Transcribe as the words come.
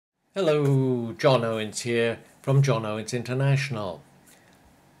Hello, John Owens here from John Owens International,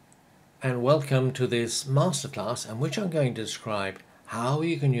 and welcome to this masterclass in which I'm going to describe how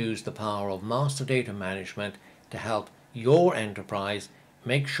you can use the power of master data management to help your enterprise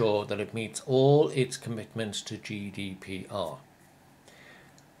make sure that it meets all its commitments to GDPR.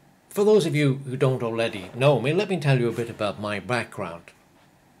 For those of you who don't already know me, let me tell you a bit about my background.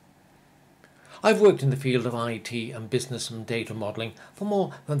 I've worked in the field of IT and business and data modelling for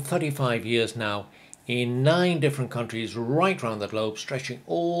more than 35 years now in 9 different countries right around the globe, stretching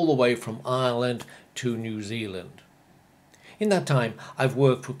all the way from Ireland to New Zealand. In that time, I've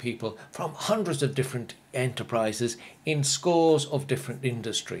worked with people from hundreds of different enterprises in scores of different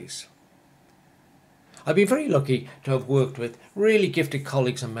industries. I've been very lucky to have worked with really gifted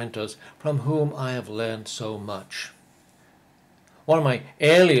colleagues and mentors from whom I have learned so much. One of my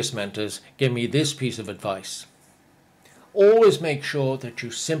earliest mentors gave me this piece of advice. Always make sure that you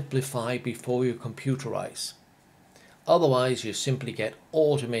simplify before you computerize. Otherwise, you simply get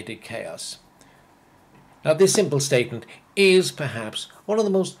automated chaos. Now, this simple statement is perhaps one of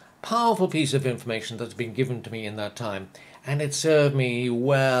the most powerful pieces of information that's been given to me in that time, and it served me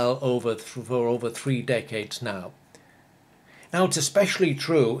well for over 3 decades now. Now, it's especially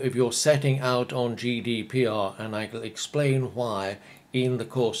true if you're setting out on GDPR, and I will explain why in the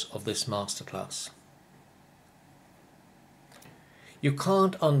course of this masterclass. You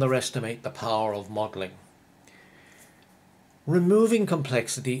can't underestimate the power of modelling. Removing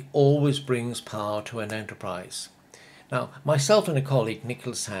complexity always brings power to an enterprise. Now, myself and a colleague,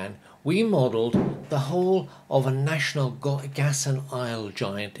 Nicholas Han, we modelled the whole of a national gas and oil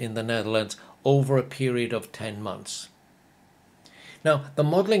giant in the Netherlands over a period of 10 months. Now, the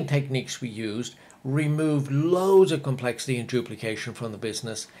modelling techniques we used removed loads of complexity and duplication from the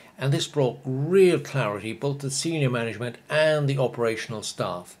business, and this brought real clarity both to senior management and the operational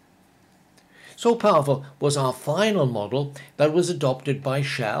staff. So powerful was our final model that was adopted by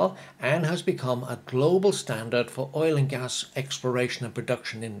Shell and has become a global standard for oil and gas exploration and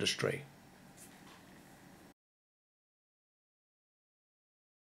production industry.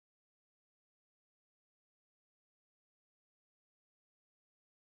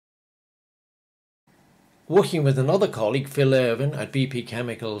 Working with another colleague, Phil Irvin at BP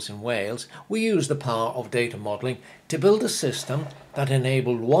Chemicals in Wales, we used the power of data modelling to build a system that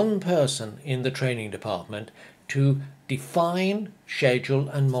enabled one person in the training department to define, schedule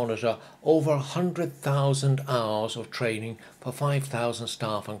and monitor over 100,000 hours of training for 5,000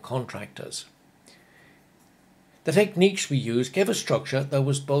 staff and contractors. The techniques we used gave a structure that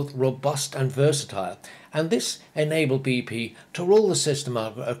was both robust and versatile, and this enabled BP to roll the system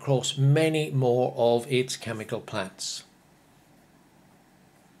out across many more of its chemical plants.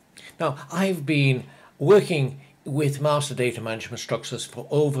 Now, I've been working with master data management structures for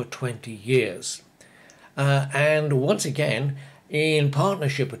over 20 years. And once again, in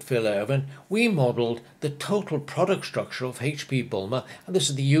partnership with Phil Irvin, we modelled the total product structure of HP Bulmer, and this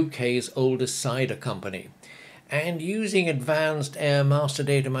is the UK's oldest cider company. And using advanced master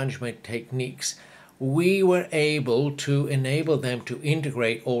data management techniques, we were able to enable them to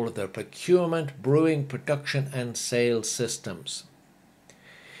integrate all of their procurement, brewing, production and sales systems.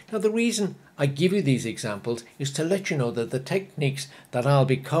 Now, the reason I give you these examples is to let you know that the techniques that I'll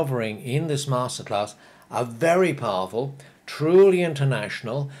be covering in this masterclass are very powerful, truly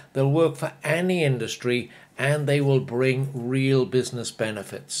international, they'll work for any industry, and they will bring real business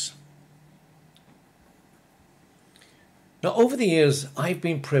benefits. Now, over the years, I've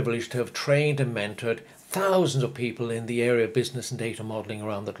been privileged to have trained and mentored thousands of people in the area of business and data modelling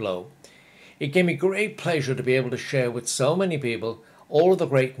around the globe. It gave me great pleasure to be able to share with so many people all of the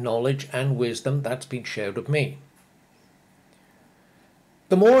great knowledge and wisdom that's been shared with me.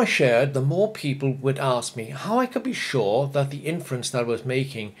 The more I shared, the more people would ask me how I could be sure that the inference that I was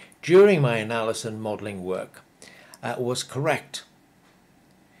making during my analysis and modelling work was correct.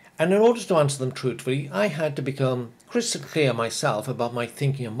 And in order to answer them truthfully, I had to become crystal clear myself about my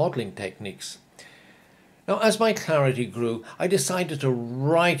thinking and modelling techniques. Now, as my clarity grew, I decided to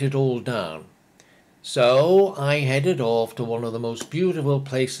write it all down. So I headed off to one of the most beautiful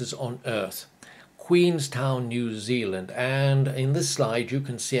places on earth, Queenstown, New Zealand. And in this slide, you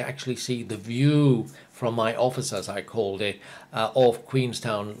can actually see the view from my office, as I called it, of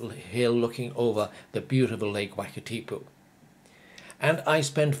Queenstown Hill looking over the beautiful Lake Wakatipu. And I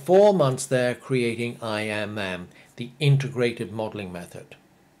spent 4 months there creating IMM, the integrated modelling method.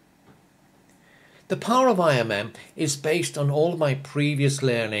 The power of IMM is based on all of my previous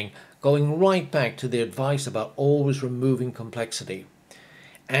learning, going right back to the advice about always removing complexity.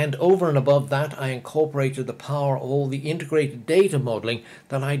 And over and above that, I incorporated the power of all the integrated data modeling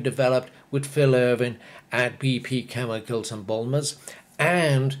that I developed with Phil Irvin at BP Chemicals and Bulmers,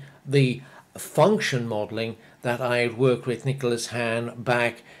 and the function modeling that I had worked with Nicholas Hahn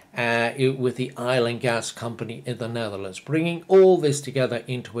back with the oil and gas company in the Netherlands, bringing all this together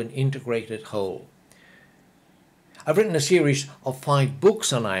into an integrated whole. I've written a series of 5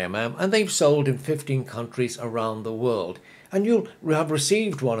 books on IMM, and they've sold in 15 countries around the world. And you'll have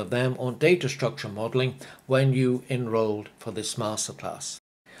received one of them on data structure modeling when you enrolled for this masterclass.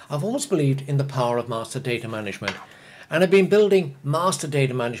 I've always believed in the power of master data management, and I've been building master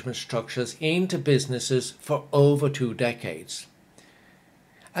data management structures into businesses for over 2 decades.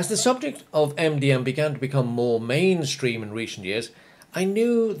 As the subject of MDM began to become more mainstream in recent years, I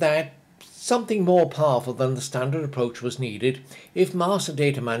knew that something more powerful than the standard approach was needed if master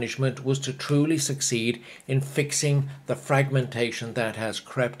data management was to truly succeed in fixing the fragmentation that has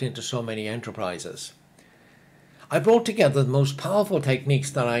crept into so many enterprises. I brought together the most powerful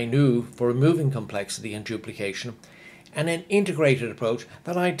techniques that I knew for removing complexity and duplication, and an integrated approach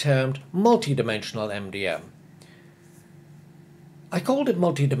that I termed multidimensional MDM. I called it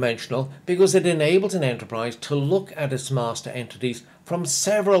multidimensional because it enables an enterprise to look at its master entities from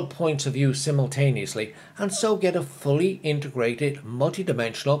several points of view simultaneously, and so get a fully integrated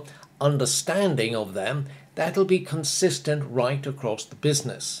multidimensional understanding of them that'll be consistent right across the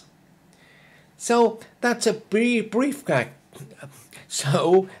business. So that's a brief background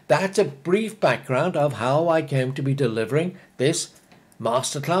of how I came to be delivering this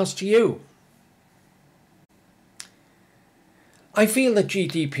masterclass to you. I feel that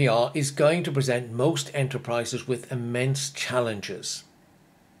GDPR is going to present most enterprises with immense challenges.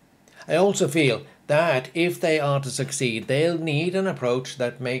 I also feel that if they are to succeed, they'll need an approach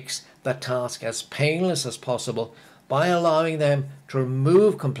that makes the task as painless as possible by allowing them to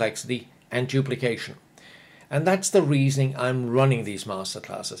remove complexity and duplication. And that's the reasoning I'm running these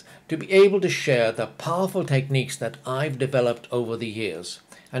masterclasses, to be able to share the powerful techniques that I've developed over the years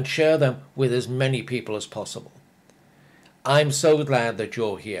and share them with as many people as possible. I'm so glad that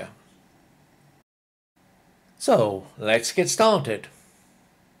you're here. So let's get started.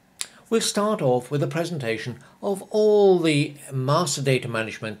 We'll start off with a presentation of all the master data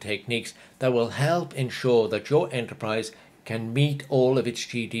management techniques that will help ensure that your enterprise can meet all of its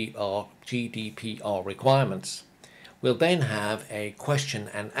GDPR requirements. We'll then have a question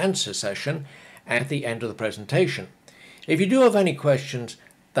and answer session at the end of the presentation. If you do have any questions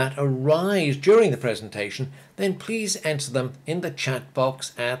that arise during the presentation, then please enter them in the chat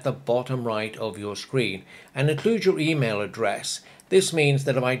box at the bottom right of your screen and include your email address. This means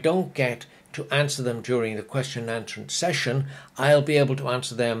that if I don't get to answer them during the question and answer session, I'll be able to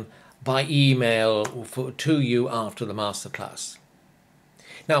answer them by email to you after the masterclass.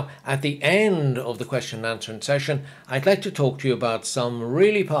 Now, at the end of the question and answering session, I'd like to talk to you about some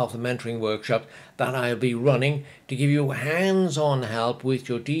really powerful mentoring workshops that I'll be running to give you hands-on help with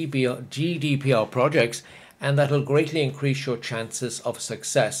your GDPR projects, and that'll greatly increase your chances of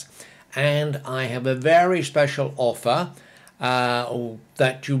success. And I have a very special offer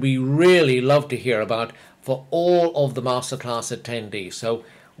that you'll be really love to hear about for all of the masterclass attendees. So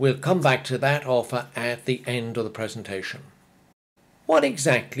we'll come back to that offer at the end of the presentation. What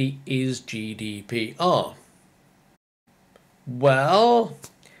exactly is GDPR? Well,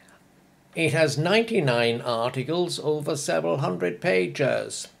 it has 99 articles over several hundred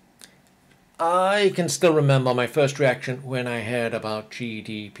pages. I can still remember my first reaction when I heard about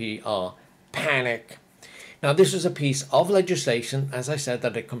GDPR. Panic. Now, this was a piece of legislation, as I said,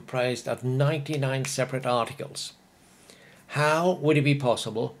 that it comprised of 99 separate articles. How would it be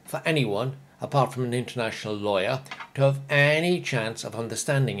possible for anyone, apart from an international lawyer, to have any chance of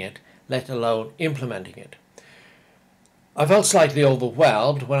understanding it, let alone implementing it? I felt slightly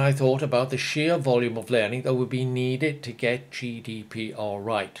overwhelmed when I thought about the sheer volume of learning that would be needed to get GDPR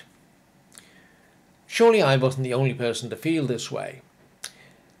right. Surely I wasn't the only person to feel this way.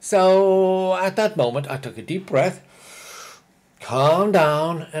 So at that moment I took a deep breath, calmed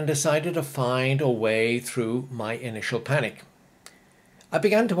down, and decided to find a way through my initial panic. I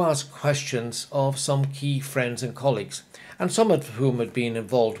began to ask questions of some key friends and colleagues, and some of whom had been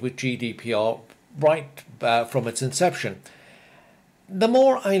involved with GDPR right from its inception. The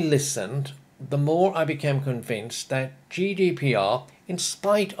more I listened, the more I became convinced that GDPR, in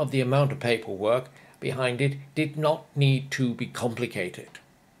spite of the amount of paperwork behind it, did not need to be complicated.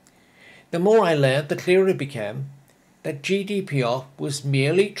 The more I learned, the clearer it became that GDPR was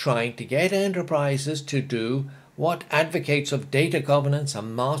merely trying to get enterprises to do what advocates of data governance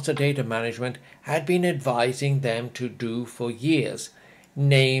and master data management had been advising them to do for years,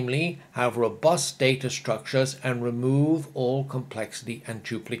 namely have robust data structures and remove all complexity and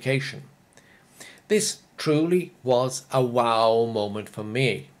duplication. This truly was a wow moment for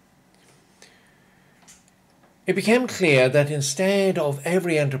me. It became clear that instead of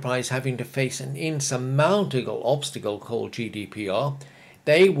every enterprise having to face an insurmountable obstacle called GDPR,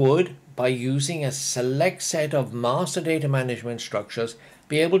 they would, by using a select set of master data management structures,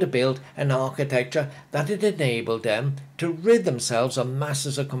 be able to build an architecture that had enabled them to rid themselves of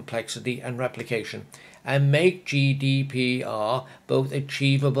masses of complexity and replication and make GDPR both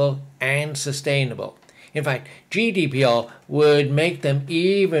achievable and sustainable. In fact, GDPR would make them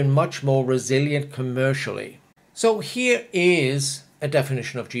even much more resilient commercially. So here is a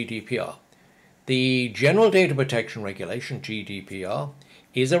definition of GDPR. The General Data Protection Regulation, GDPR,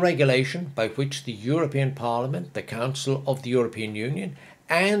 is a regulation by which the European Parliament, the Council of the European Union,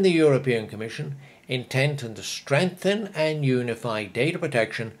 and the European Commission intend to strengthen and unify data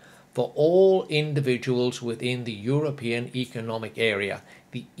protection for all individuals within the European Economic Area,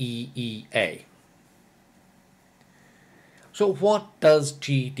 the EEA. So what does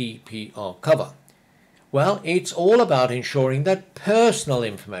GDPR cover? Well, it's all about ensuring that personal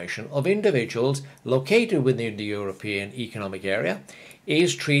information of individuals located within the European Economic Area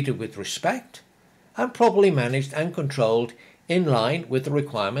is treated with respect and properly managed and controlled in line with the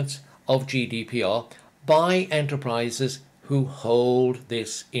requirements of GDPR by enterprises who hold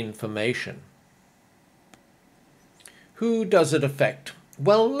this information. Who does it affect?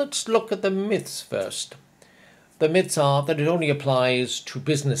 Well, let's look at the myths first. The myths are that it only applies to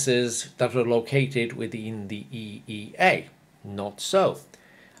businesses that are located within the EEA. Not so.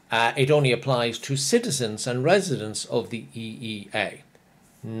 It only applies to citizens and residents of the EEA.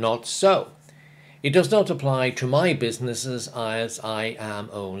 Not so. It does not apply to my businesses as I am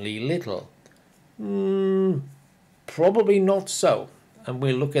only little. Probably not so. And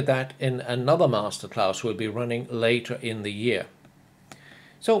we'll look at that in another masterclass we'll be running later in the year.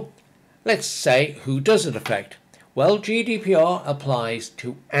 So let's say, who does it affect? Well, GDPR applies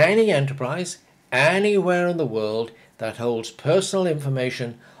to any enterprise anywhere in the world that holds personal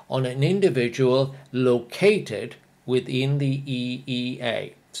information on an individual located within the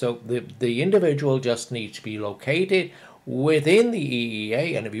EEA. So the individual just needs to be located within the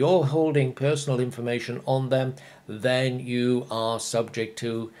EEA, and if you're holding personal information on them, then you are subject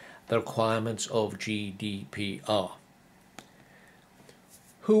to the requirements of GDPR.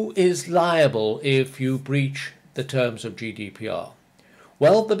 Who is liable if you breach the terms of GDPR?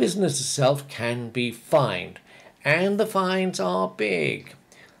 Well, the business itself can be fined, and the fines are big.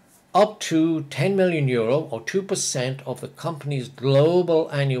 Up to 10 million euro or 2% of the company's global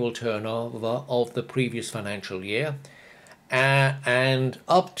annual turnover of the previous financial year, and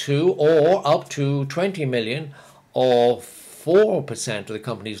up to 20 million or 4% of the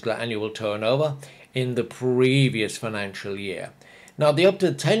company's annual turnover in the previous financial year. Now, the up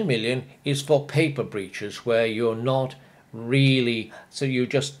to 10 million is for paper breaches where you're not really, so your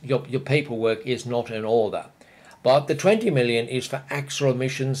paperwork is not in order. But the 20 million is for actual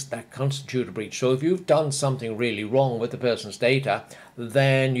omissions that constitute a breach. So if you've done something really wrong with the person's data,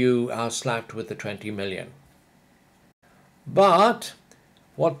 then you are slapped with the 20 million. But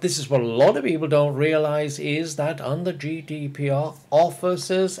this is what a lot of people don't realize is that under GDPR,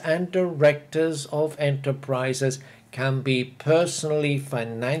 officers and directors of enterprises can be personally,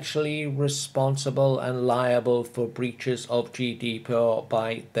 financially responsible and liable for breaches of GDPR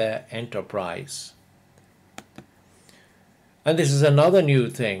by their enterprise. And this is another new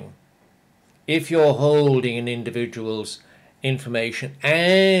thing. If you're holding an individual's information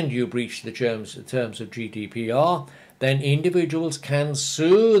and you breach the terms of GDPR, then individuals can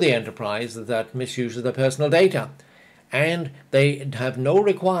sue the enterprise that misuses their personal data. And they have no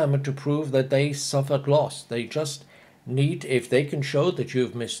requirement to prove that they suffered loss. They just need, if they can show that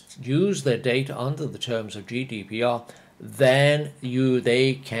you've misused their data under the terms of GDPR, then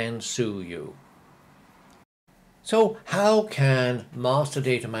they can sue you. So how can master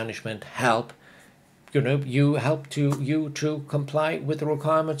data management help you to comply with the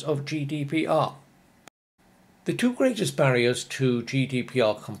requirements of GDPR? The two greatest barriers to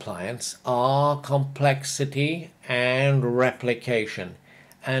GDPR compliance are complexity and replication,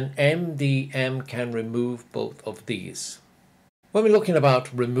 and MDM can remove both of these. When we're looking about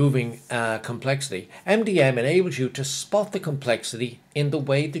removing complexity, MDM enables you to spot the complexity in the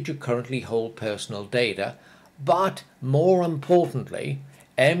way that you currently hold personal data, but more importantly,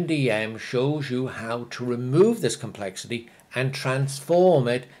 MDM shows you how to remove this complexity and transform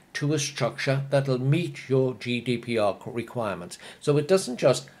it to a structure that will meet your GDPR requirements. So it doesn't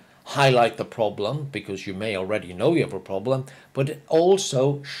just highlight the problem, because you may already know you have a problem, but it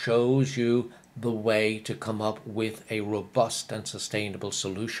also shows you the way to come up with a robust and sustainable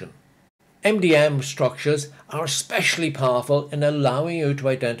solution. MDM structures are especially powerful in allowing you to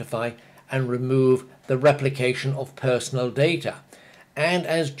identify and remove the replication of personal data. And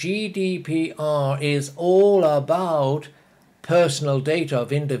as GDPR is all about personal data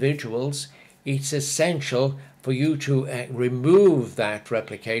of individuals, it's essential for you to remove that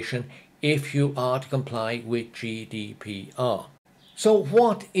replication if you are to comply with GDPR. So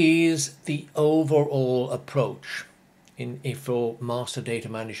what is the overall approach for master data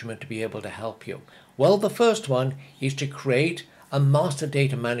management to be able to help you? Well, the first one is to create a master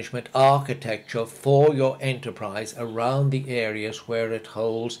data management architecture for your enterprise around the areas where it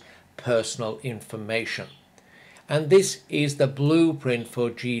holds personal information. And this is the blueprint for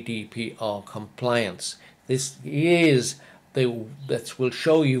GDPR compliance. This is that will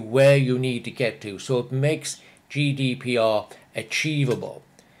show you where you need to get to. So it makes GDPR achievable.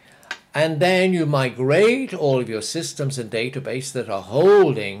 And then you migrate all of your systems and database that are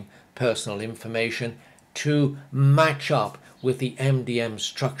holding personal information to match up with the MDM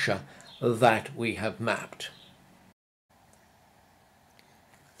structure that we have mapped.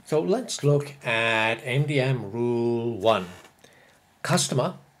 So let's look at MDM Rule 1.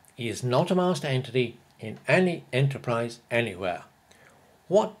 Customer is not a master entity in any enterprise anywhere.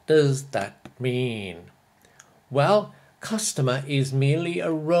 What does that mean? Well, customer is merely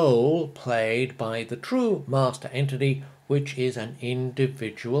a role played by the true master entity, which is an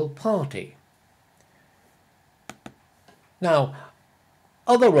individual party. Now,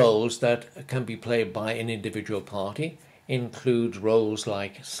 other roles that can be played by an individual party include roles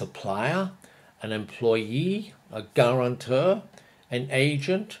like supplier, an employee, a guarantor, an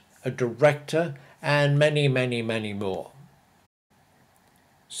agent, a director, and many, many, many more.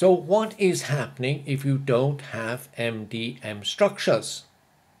 So what is happening if you don't have MDM structures?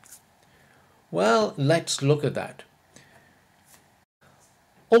 Well, let's look at that.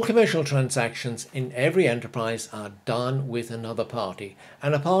 All commercial transactions in every enterprise are done with another party,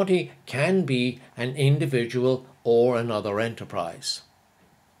 and a party can be an individual or another enterprise.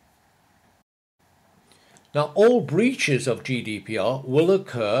 Now, all breaches of GDPR will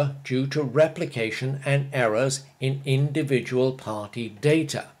occur due to replication and errors in individual party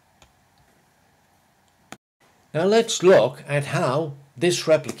data. Now, let's look at how this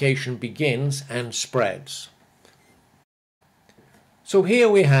replication begins and spreads. So here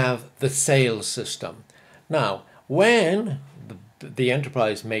we have the sales system. Now, when the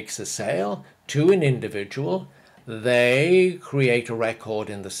enterprise makes a sale to an individual, they create a record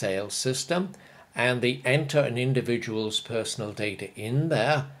in the sales system, and they enter an individual's personal data in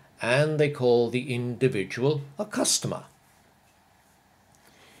there, and they call the individual a customer.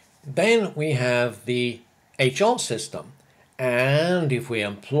 Then we have the HR system, and if we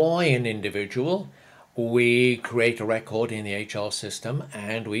employ an individual, we create a record in the HR system,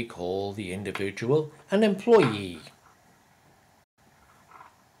 and we call the individual an employee.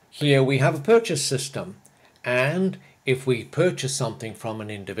 Here we have a purchase system, and if we purchase something from an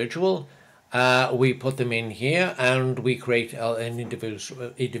individual, we put them in here, and we create an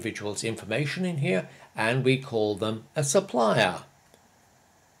individual's information in here, and we call them a supplier.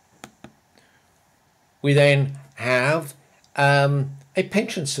 We then have a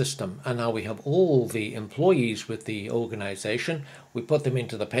pension system, and now we have all the employees with the organization. We put them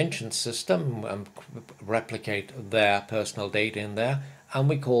into the pension system and replicate their personal data in there, and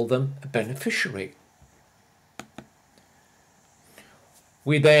we call them a beneficiary.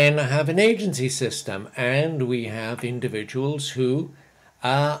 We then have an agency system, and we have individuals who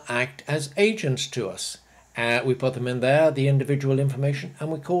act as agents to us. We put them in there, the individual information,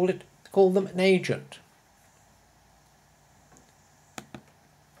 and we call them an agent.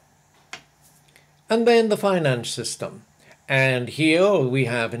 And then the finance system, and here we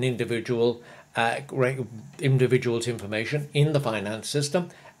have an individual's information in the finance system,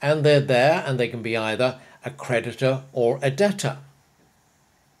 and they're there, and they can be either a creditor or a debtor.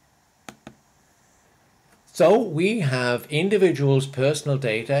 So we have individuals' personal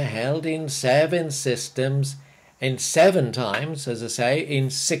data held in 7 systems, and 7 times, as I say, in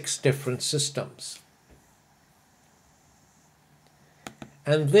 6 different systems.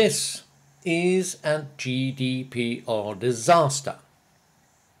 And this is a GDPR disaster.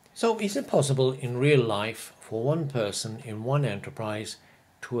 So is it possible in real life for one person in one enterprise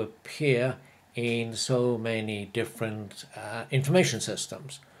to appear in so many different information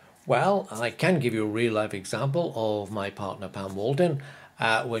systems? Well, I can give you a real life example of my partner Pam Walden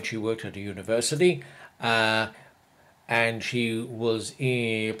when she worked at a university. and she was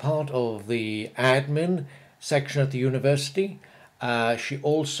a part of the admin section at the university. She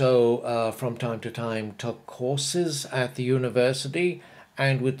also, from time to time, took courses at the university,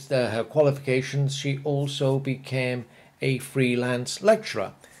 and with her qualifications, she also became a freelance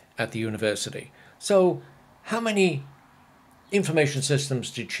lecturer at the university. So, how many information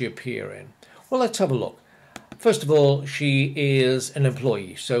systems did she appear in? Well, let's have a look. First of all, she is an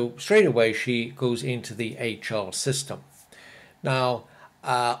employee, so straight away she goes into the HR system. Now,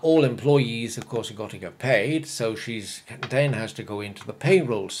 all employees, of course, have got to get paid, so she's then has to go into the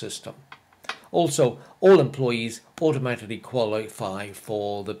payroll system. Also, all employees automatically qualify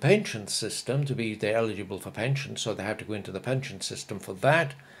for the pension system they're eligible for pension, so they have to go into the pension system for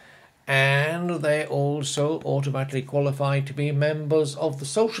that. And they also automatically qualify to be members of the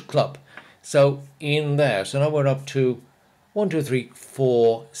social club. So in there, so now we're up to 1, 2, 3,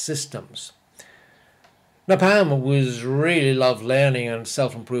 4 systems. Now Pam really loved learning and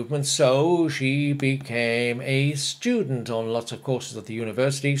self-improvement, so she became a student on lots of courses at the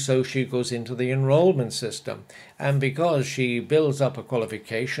university, so she goes into the enrollment system. And because she builds up her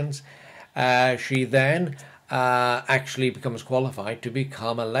qualifications, she then actually becomes qualified to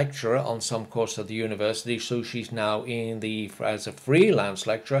become a lecturer on some course at the university. So she's now as a freelance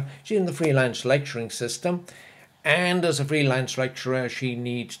lecturer, she's in the freelance lecturing system. And as a freelance lecturer, she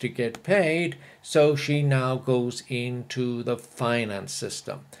needs to get paid, so she now goes into the finance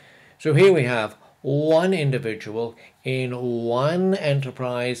system. So here we have one individual in one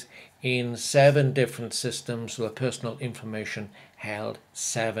enterprise in 7 different systems with personal information held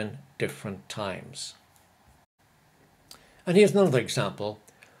 7 different times. And here's another example.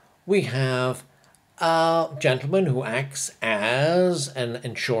 We have a gentleman who acts as an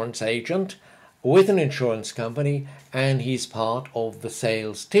insurance agent with an insurance company, and he's part of the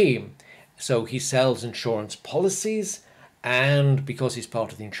sales team. So he sells insurance policies, and because he's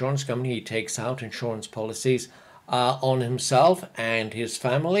part of the insurance company, he takes out insurance policies on himself and his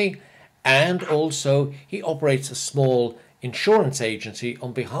family, and also he operates a small insurance agency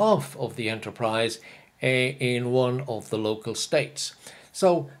on behalf of the enterprise in one of the local states.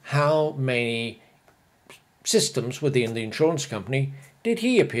 So how many systems within the insurance company did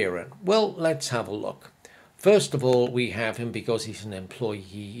he appear in? Well, let's have a look. First of all, we have him because he's an employee,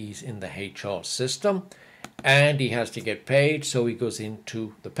 he's in the HR system, and he has to get paid, so he goes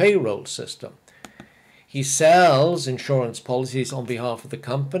into the payroll system. He sells insurance policies on behalf of the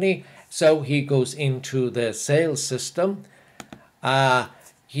company, so he goes into the sales system.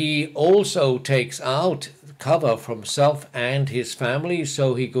 He also takes out cover for himself and his family,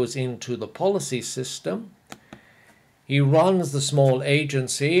 so he goes into the policy system. He runs the small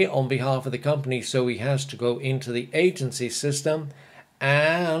agency on behalf of the company, so he has to go into the agency system.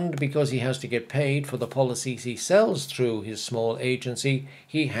 And because he has to get paid for the policies he sells through his small agency,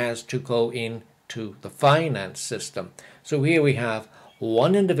 he has to go into the finance system. So here we have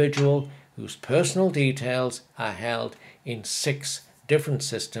one individual whose personal details are held in 6 different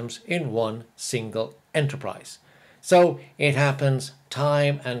systems in one single enterprise. So it happens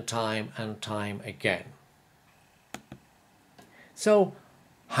time and time and time again. So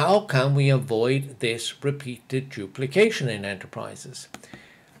how can we avoid this repeated duplication in enterprises?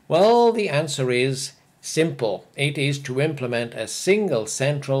 Well, the answer is simple. It is to implement a single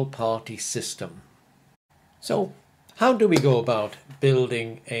central party system. So how do we go about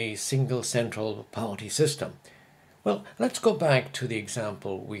building a single central party system? Well, let's go back to the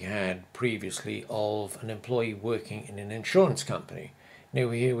example we had previously of an employee working in an insurance company. Now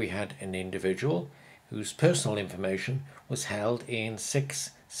here we had an individual whose personal information was held in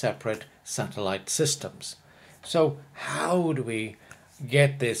 6 separate satellite systems. So how do we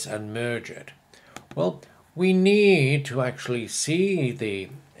get this and merge it? Well, we need to actually see the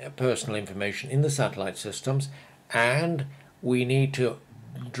personal information in the satellite systems, and we need to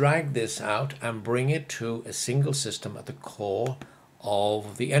drag this out and bring it to a single system at the core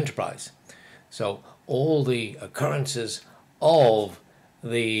of the enterprise. So all the occurrences of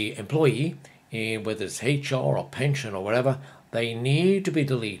the employee, whether it's HR or pension or whatever, they need to be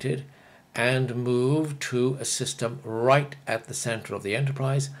deleted and moved to a system right at the center of the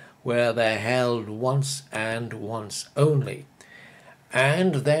enterprise where they're held once and once only.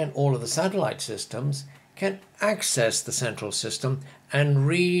 And then all of the satellite systems can access the central system and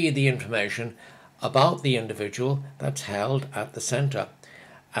read the information about the individual that's held at the center.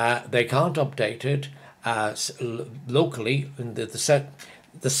 They can't update it locally.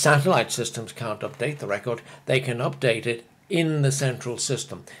 The satellite systems can't update the record. They can update it in the central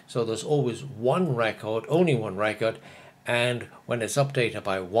system. So there's always one record, only one record, and when it's updated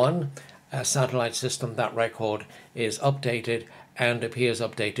by one, satellite system, that record is updated and appears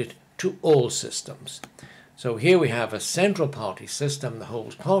updated to all systems. So here we have a central party system that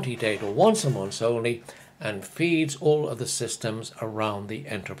holds party data once a month only and feeds all of the systems around the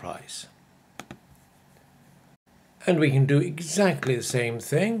enterprise. And we can do exactly the same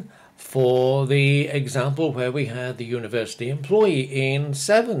thing for the example where we had the university employee in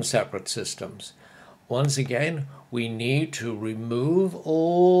 7 separate systems. Once again, we need to remove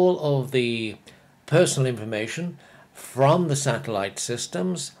all of the personal information from the satellite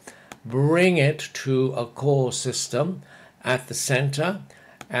systems, bring it to a core system at the center,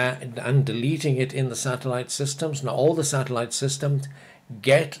 and deleting it in the satellite systems. Now all the satellite systems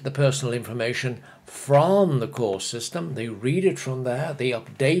get the personal information from the core system. They read it from there, they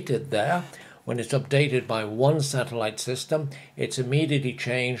update it there. When it's updated by one satellite system, it's immediately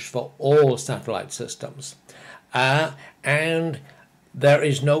changed for all satellite systems. And there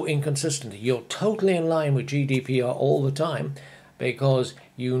is no inconsistency. You're totally in line with GDPR all the time, because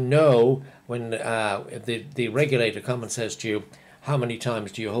you know when the regulator comes and says to you, how many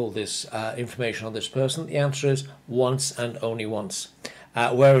times do you hold this information on this person? The answer is once and only once.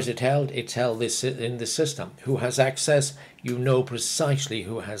 Where is it held? It's held in this system. Who has access? You know precisely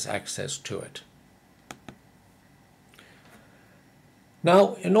who has access to it.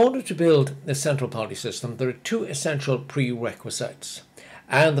 Now, in order to build a central party system, there are 2 essential prerequisites.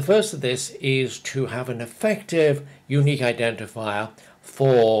 And the first of this is to have an effective unique identifier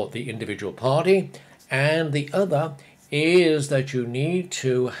for the individual party. And the other is that you need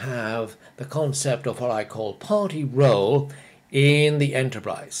to have the concept of what I call party role in the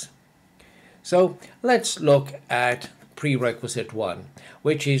enterprise. So let's look at prerequisite 1,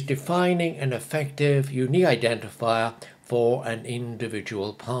 which is defining an effective unique identifier for an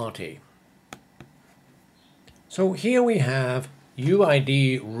individual party. So here we have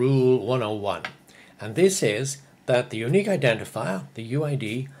UID Rule 101, and this is that the unique identifier, the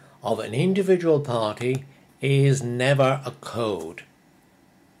UID, of an individual party is never a code.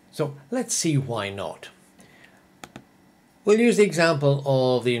 So let's see why not. We'll use the example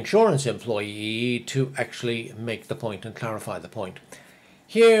of the insurance employee to actually make the point and clarify the point.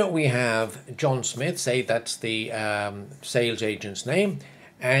 Here we have John Smith, say that's the sales agent's name,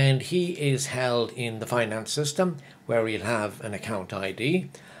 and he is held in the finance system where he'll have an account ID.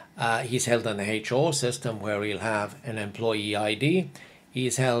 He's held in the HR system where he'll have an employee ID.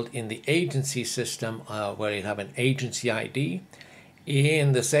 He's held in the agency system where he'll have an agency ID.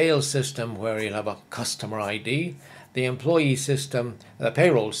 In the sales system where he'll have a customer ID. The employee system, the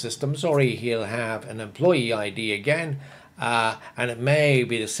payroll system, sorry, he'll have an employee ID again, and it may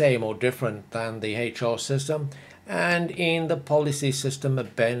be the same or different than the HR system. And in the policy system, a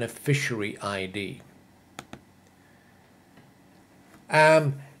beneficiary ID.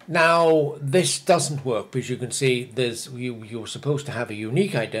 Now, this doesn't work because you can see you're supposed to have a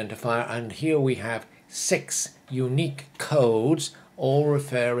unique identifier, and here we have 6 unique codes, all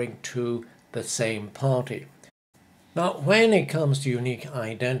referring to the same party. Now, when it comes to unique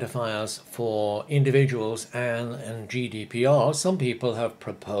identifiers for individuals and GDPR, some people have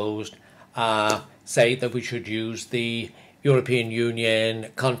proposed, say that we should use the European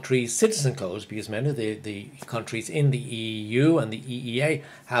Union countries' citizen codes, because many of the countries in the EU and the EEA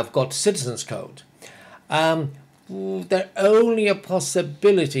have got citizens code. They're only a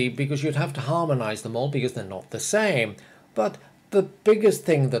possibility because you'd have to harmonize them all because they're not the same. But the biggest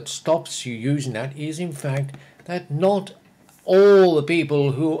thing that stops you using that is, in fact, that not all the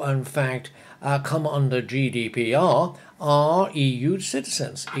people who, in fact, come under GDPR are EU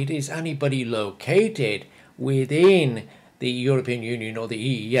citizens. It is anybody located within the European Union or the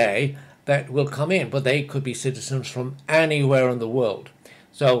EEA that will come in, but they could be citizens from anywhere in the world.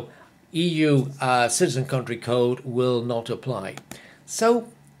 So EU citizen country code will not apply. So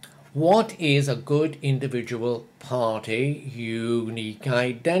what is a good individual party unique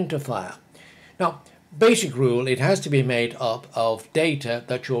identifier? Now, basic rule, it has to be made up of data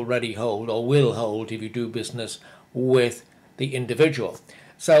that you already hold or will hold if you do business with the individual.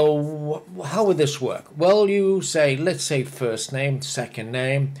 So how would this work? Well, you say, let's say first name, second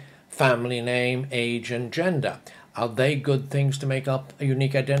name, family name, age and gender. Are they good things to make up a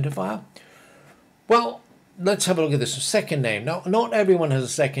unique identifier? Well, let's have a look at this second name. Now, not everyone has a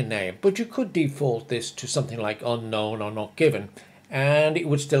second name, but you could default this to something like unknown or not given, and it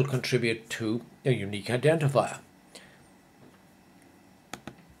would still contribute to a unique identifier.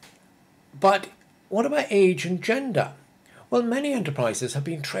 But what about age and gender? Well, many enterprises have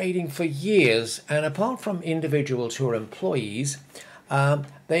been trading for years, and apart from individuals who are employees,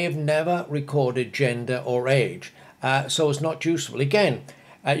 they have never recorded gender or age, so it's not useful. Again,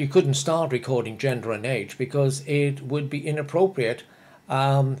 you couldn't start recording gender and age because it would be inappropriate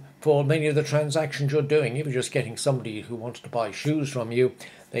for many of the transactions you're doing. If you're just getting somebody who wants to buy shoes from you,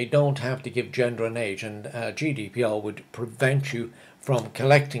 they don't have to give gender and age, and GDPR would prevent you from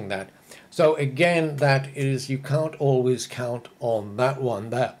collecting that. So again, that is, you can't always count on that one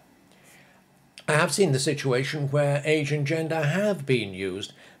there. I have seen the situation where age and gender have been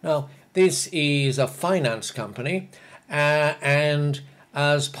used. Now, this is a finance company, and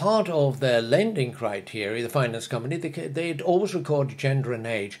as part of their lending criteria, the finance company, they'd always record gender and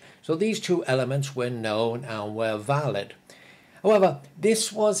age. So these two elements were known and were valid. However,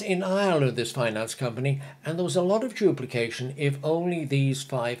 this was in Ireland, this finance company, and there was a lot of duplication if only these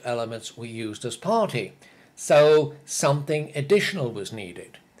 5 elements were used as party. So something additional was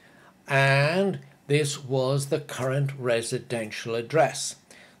needed. And this was the current residential address.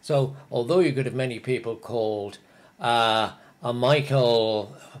 So although you could have many people called a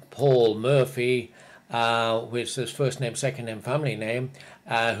Michael Paul Murphy, with his first name, second name, family name,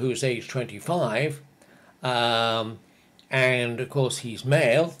 who's age 25, and of course he's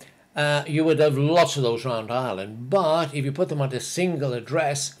male, you would have lots of those around Ireland. But if you put them on a single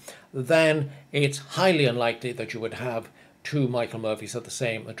address, then it's highly unlikely that you would have 2 Michael Murphys at the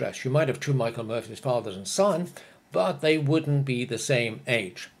same address. You might have 2 Michael Murphys, father and son, but they wouldn't be the same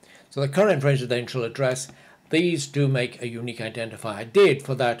age. So the current residential address, these do make a unique identifier, did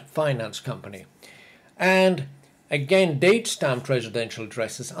for that finance company. And again, date-stamped residential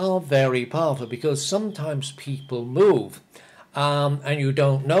addresses are very powerful because sometimes people move and you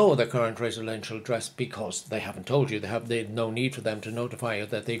don't know the current residential address because they haven't told you. There's no need for them to notify you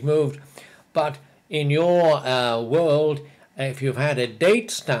that they've moved. But in your world, if you've had a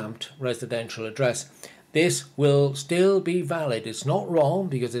date-stamped residential address, this will still be valid. It's not wrong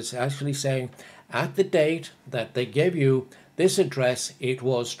because it's actually saying at the date that they gave you this address, it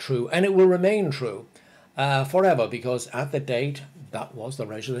was true, and it will remain true forever because at the date, that was the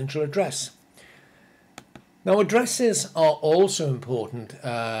residential address. Now, addresses are also important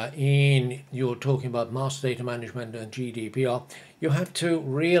in you're talking about master data management and GDPR. You have to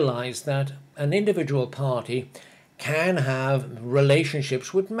realize that an individual party can have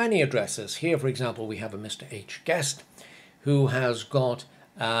relationships with many addresses. Here, for example, we have a Mr. H. Guest who has got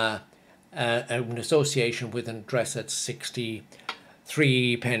an association with an address at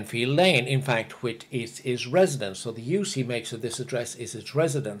 63 Penfield Lane, in fact, which is his residence. So the use he makes of this address is his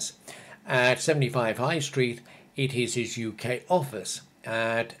residence. At 75 High Street, it is his UK office.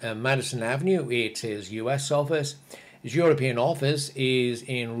 At Madison Avenue, it's his US office. His European office is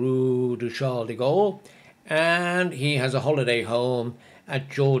in Rue du Charles de Gaulle, and he has a holiday home at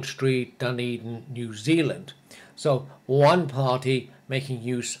George Street, Dunedin, New Zealand. So one party making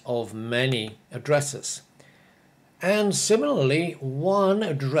use of many addresses. And similarly, one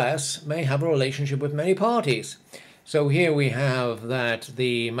address may have a relationship with many parties. So here we have that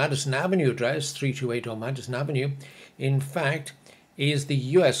the Madison Avenue address, 3280 Madison Avenue, in fact, is the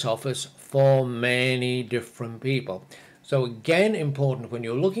US office for many different people. So again, important when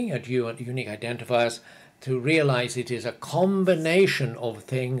you're looking at unique identifiers to realize it is a combination of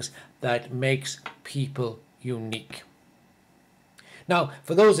things that makes people unique. Now,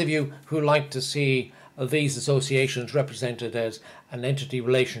 for those of you who like to see these associations represented as an entity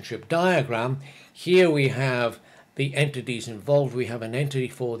relationship diagram, here we have the entities involved. We have an entity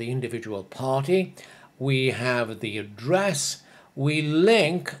for the individual party. We have the address. We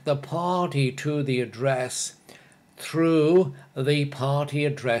link the party to the address through the party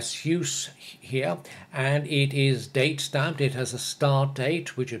address use here, and it is date stamped. It has a start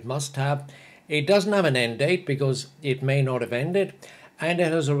date, which it must have. It doesn't have an end date because it may not have ended, and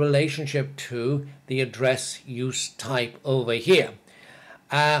it has a relationship to the address use type over here.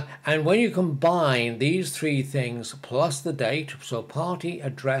 And when you combine these 3 things plus the date, so party,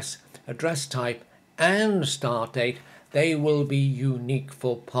 address, address type, and start date, they will be unique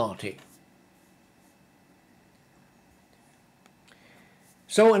for party.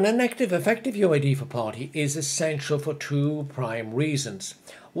 So an effective UID for party is essential for 2 prime reasons.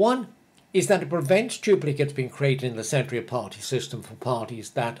 One is that it prevents duplicates being created in the central party system for parties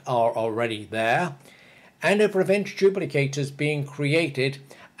that are already there, and it prevents duplicators being created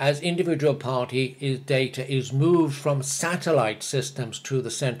as individual party data is moved from satellite systems to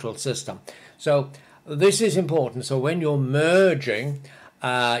the central system. So this is important. So when you're merging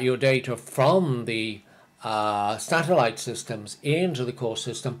your data from the satellite systems into the core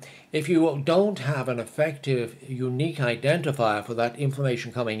system, if you don't have an effective unique identifier for that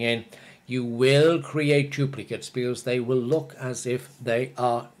information coming in, you will create duplicates because they will look as if they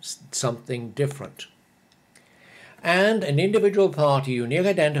are something different. And an individual party unique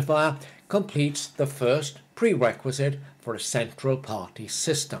identifier completes the first prerequisite for a central party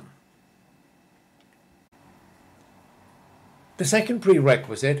system. The second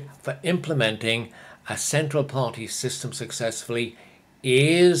prerequisite for implementing a central party system successfully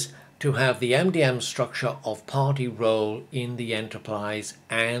is to have the MDM structure of party role in the enterprise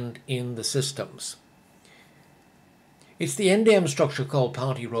and in the systems. It's the MDM structure called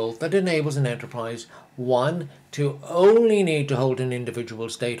party role that enables an enterprise, one, to only need to hold an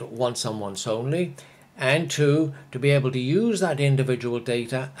individual's data once and once only, and two, to be able to use that individual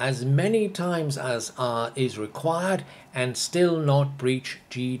data as many times as is required and still not breach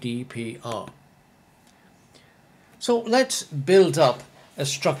GDPR. So let's build up a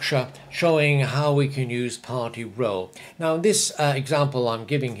structure showing how we can use party role. Now, this example I'm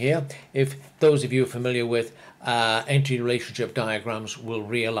giving here, if those of you familiar with entity relationship diagrams will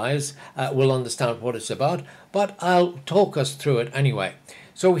understand what it's about, but I'll talk us through it anyway.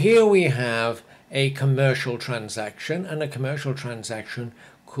 So here we have a commercial transaction, and a commercial transaction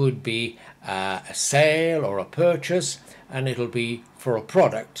could be a sale or a purchase, and it'll be for a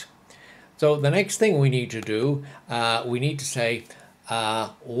product. So the next thing we need to do, we need to say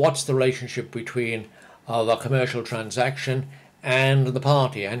what's the relationship between the commercial transaction and the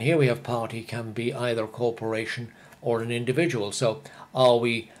party. And here we have party can be either a corporation or an individual. So are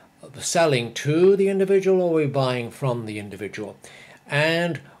we selling to the individual or are we buying from the individual?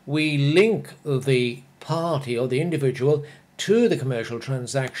 And we link the party or the individual to the commercial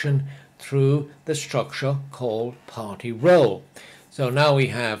transaction through the structure called party role. So now we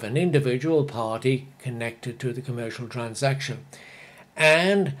have an individual party connected to the commercial transaction.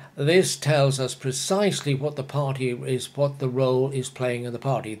 And this tells us precisely what the party is, what the role is playing in the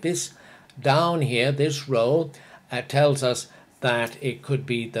party. This down here, this role tells us that it could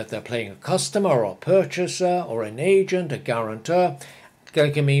be that they're playing a customer or a purchaser or an agent, a guarantor. There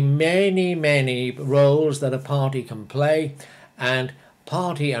can be many, many roles that a party can play, and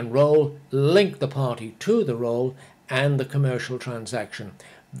party and role link the party to the role and the commercial transaction.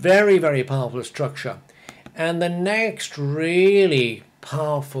 Very, very powerful structure. And the next really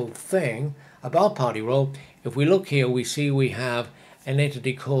powerful thing about party role, if we look here, we see we have an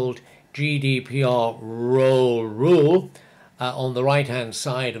entity called GDPR role rule on the right hand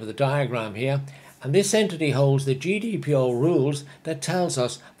side of the diagram here, and this entity holds the GDPR rules that tells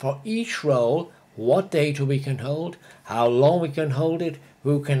us for each role what data we can hold, how long we can hold it,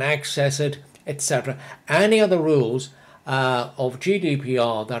 who can access it, etc. Any other rules of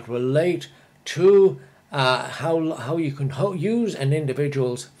GDPR that relate to how you can use an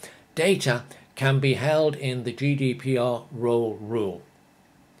individual's data can be held in the GDPR role rule.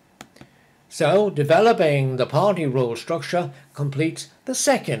 So developing the party role structure completes the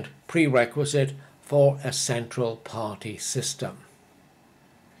second prerequisite for a central party system.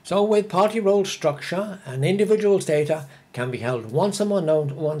 So with party role structure, an individual's data can be held once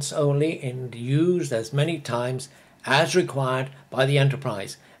only and used as many times as required by the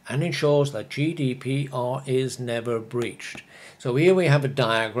enterprise, and ensures that GDPR is never breached. So here we have a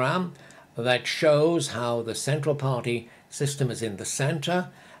diagram that shows how the central party system is in the center,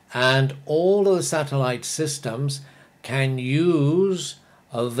 and all of the satellite systems can use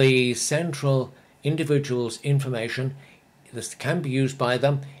the central individual's information. This can be used by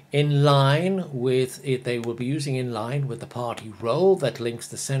them in line with it. They will be using in line with the party role that links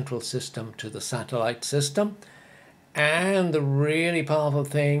the central system to the satellite system. And the really powerful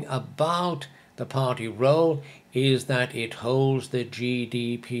thing about the party role is that it holds the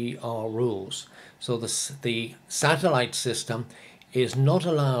GDPR rules. So the satellite system is not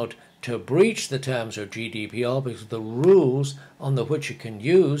allowed to breach the terms of GDPR because the rules on which it can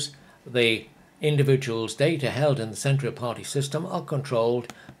use the individual's data held in the central party system are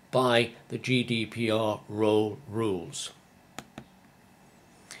controlled by the GDPR role rules.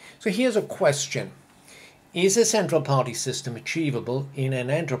 So here's a question. Is a central party system achievable in an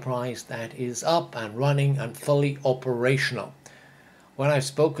enterprise that is up and running and fully operational? When I've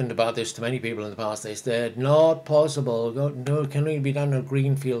spoken about this to many people in the past, they said, not possible, no, can only be done on a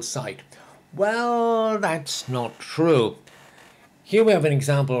greenfield site. Well, that's not true. Here we have an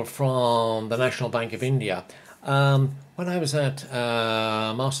example from the National Bank of India. When I was at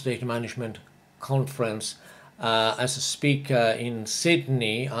a Master Data Management conference as a speaker in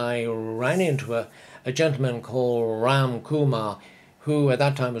Sydney, I ran into a gentleman called Ram Kumar, who at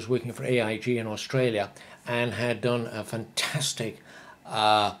that time was working for AIG in Australia and had done a fantastic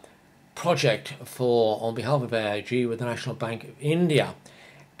project on behalf of AIG with the National Bank of India.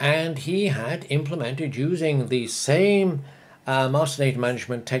 And he had implemented, using the same master data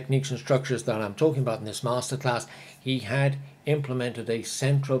management techniques and structures that I'm talking about in this masterclass, he had implemented a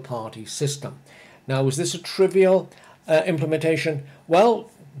central party system. Now, was this a trivial implementation?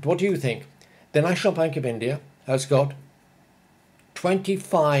 Well, what do you think? The National Bank of India has got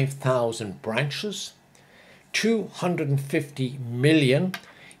 25,000 branches, 250 million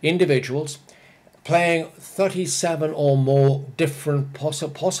individuals playing 37 or more different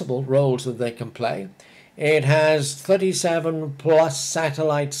possible roles that they can play. It has 37 plus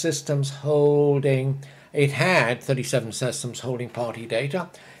satellite systems holding, it had 37 systems holding party data.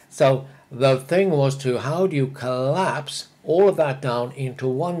 So the thing was to how do you collapse all of that down into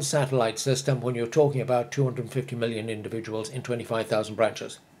one satellite system when you're talking about 250 million individuals in 25,000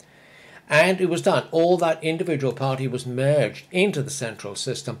 branches. And it was done. All that individual party was merged into the central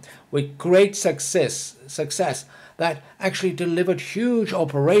system with great success that actually delivered huge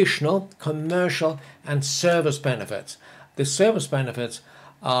operational, commercial, and service benefits. The service benefits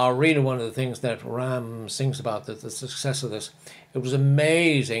are really one of the things that Ram sings about, the success of this. It was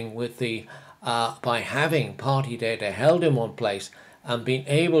amazing with the by having party data held in one place and being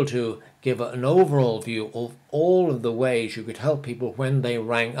able to give an overall view of all of the ways you could help people when they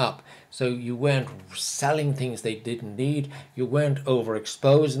rang up. So you weren't selling things they didn't need, you weren't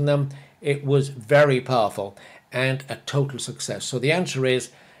overexposing them. It was very powerful and a total success. So the answer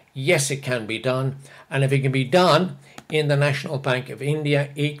is yes, it can be done. And if it can be done in the National Bank of India,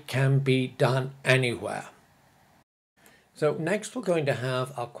 it can be done anywhere. So next we're going to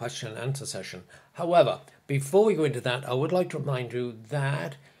have our question and answer session. However, before we go into that, I would like to remind you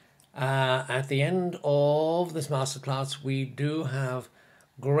that at the end of this masterclass, we do have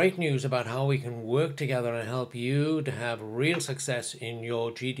great news about how we can work together and help you to have real success in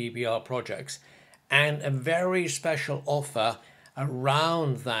your GDPR projects, and a very special offer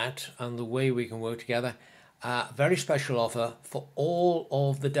around that and the way we can work together. Very special offer for all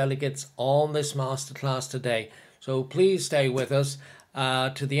of the delegates on this masterclass today. So please stay with us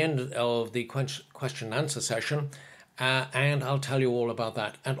to the end of the question and answer session, and I'll tell you all about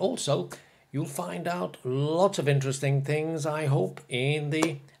that. And also, you'll find out lots of interesting things, I hope, in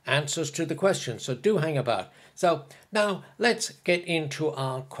the answers to the questions. So do hang about. So now let's get into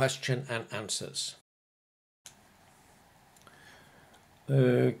our question and answers.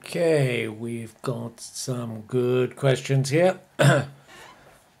 Okay, we've got some good questions here.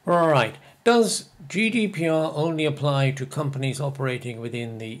 All right. Does GDPR only apply to companies operating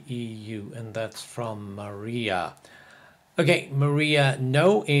within the EU? And that's from Maria. Okay, Maria,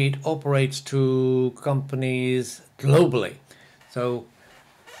 no, it operates to companies globally. So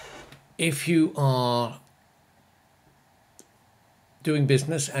if you are doing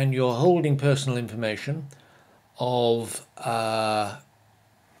business and you're holding personal information of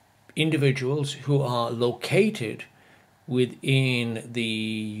individuals who are located within the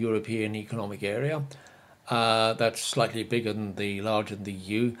European Economic Area, that's slightly bigger than the larger than the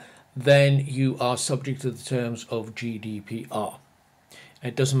EU, then you are subject to the terms of GDPR.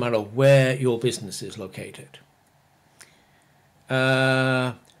 It doesn't matter where your business is located.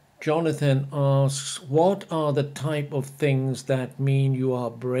 Jonathan asks, what are the type of things that mean you are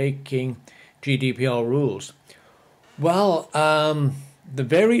breaking GDPR rules? Well, the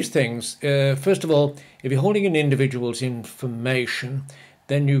various things, first of all, if you're holding an individual's information,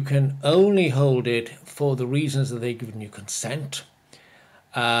 then you can only hold it for the reasons that they've given you consent.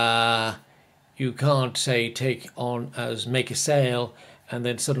 You can't say make a sale and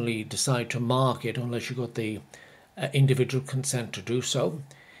then suddenly decide to mark it unless you've got the individual consent to do so.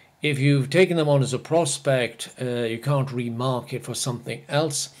 If you've taken them on as a prospect, you can't remark it for something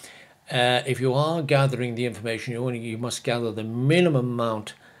else. If you are gathering the information, you must gather the minimum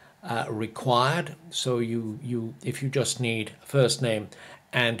amount required. So if you just need first name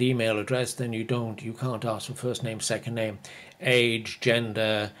and email address, then you can't ask for first name, second name, age,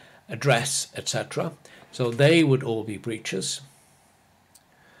 gender, address, etc. So they would all be breaches.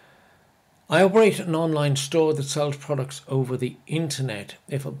 I operate an online store that sells products over the internet.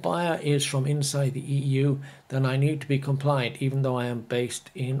 If a buyer is from inside the EU, then I need to be compliant, even though I am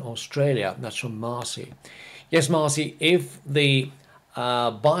based in Australia. That's from Marcy. Yes, Marcy, if the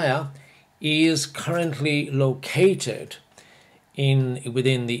buyer is currently located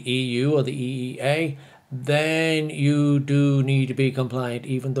within the EU or the EEA, then you do need to be compliant,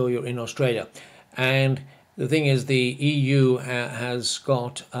 even though you're in Australia. And the thing is, the EU has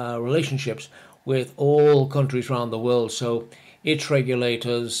got relationships with all countries around the world, so its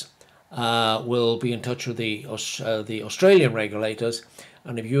regulators will be in touch with the Australian regulators,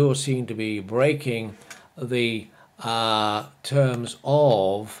 and if you're seen to be breaking the terms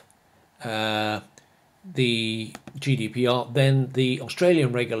of the GDPR, then the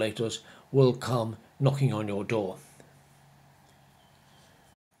Australian regulators will come knocking on your door.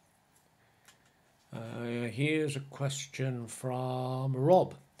 here's a question from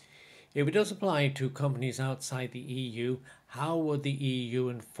Rob. If it does apply to companies outside the EU, how would the EU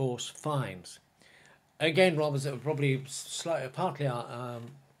enforce fines? Again, Rob, as probably partly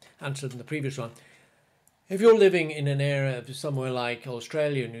answered in the previous one. If you're living in an area of somewhere like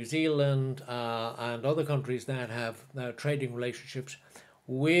Australia, New Zealand, and other countries that have trading relationships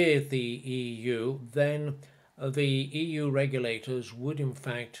with the EU, then the EU regulators would, in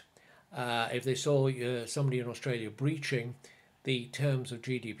fact, if they saw somebody in Australia breaching the terms of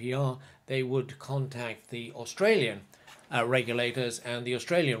GDPR, they would contact the Australian regulators, and the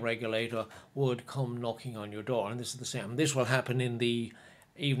Australian regulator would come knocking on your door. And this is the same. This will happen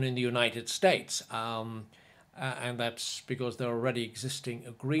even in the United States. And that's because there are already existing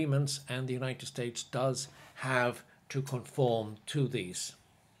agreements, and the United States does have to conform to these.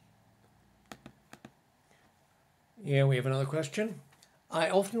 Here we have another question. I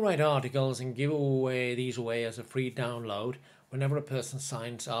often write articles and give these away as a free download whenever a person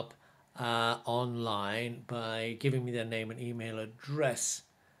signs up online by giving me their name and email address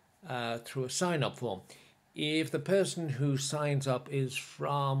through a sign-up form. If the person who signs up is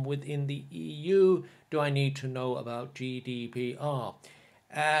from within the EU, do I need to know about GDPR?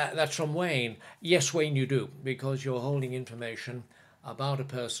 That's from Wayne. Yes, Wayne, you do, because you're holding information about a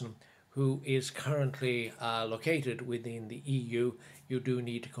person who is currently located within the EU. You do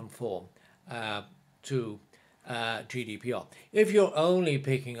need to conform to GDPR. If you're only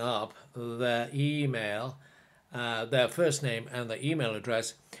picking up their email, their first name and their email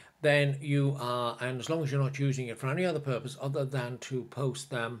address, then you are, and as long as you're not using it for any other purpose other than to post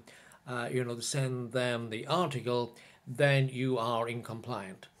them, to send them the article, then you are in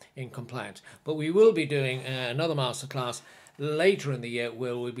compliance. But we will be doing another masterclass later in the year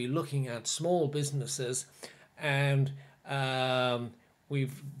where we'll be looking at small businesses, and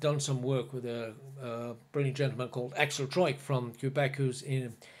we've done some work with a brilliant gentleman called Axel Troik from Quebec, who's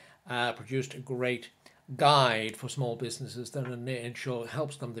produced a great guide for small businesses that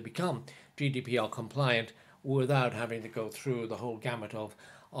helps them to become GDPR compliant without having to go through the whole gamut of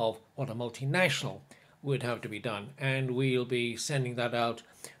what a multinational would have to be done. And we'll be sending that out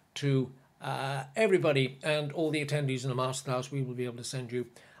to everybody, and all the attendees in the masterclass. We will be able to send you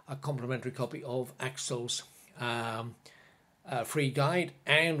a complimentary copy of Axel's free guide,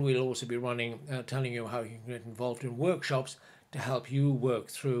 and we'll also be telling you how you can get involved in workshops to help you work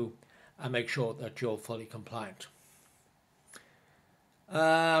through and make sure that you're fully compliant.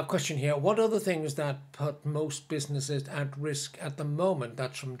 Question here. What are the things that put most businesses at risk at the moment?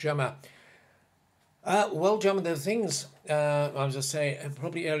 That's from Gemma. Well, Gemma, the things, I was just saying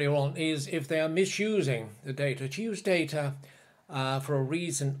probably earlier on, is if they are misusing the data. To use data for a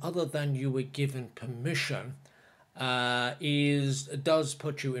reason other than you were given permission does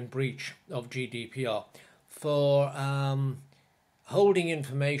put you in breach of GDPR. For holding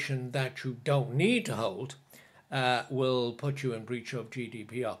information that you don't need to hold will put you in breach of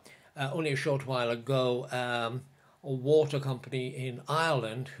GDPR. Only a short while ago, a water company in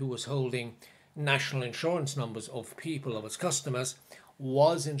Ireland who was holding national insurance numbers of its customers,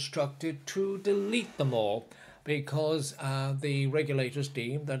 was instructed to delete them all because the regulators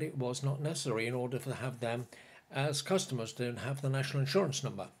deemed that it was not necessary in order to have them as customers to have the national insurance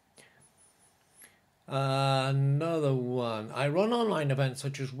number. Another one. I run online events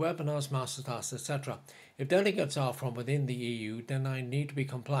such as webinars, masterclass, etc. If delegates are from within the EU, then I need to be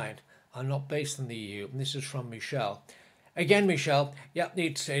compliant. I'm not based in the EU. And this is from Michelle. Again, Michelle, yeah,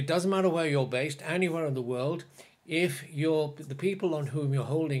 it doesn't matter where you're based, anywhere in the world. If the people on whom you're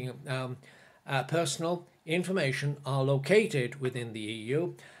holding personal information are located within the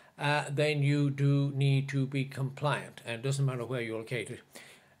EU, then you do need to be compliant, and it doesn't matter where you're located.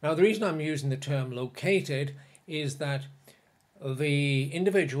 Now, the reason I'm using the term located is that the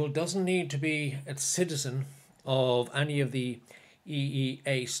individual doesn't need to be a citizen of any of the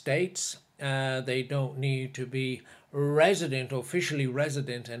EEA states. They don't need to be officially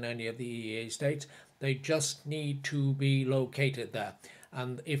resident in any of the EEA states. They just need to be located there.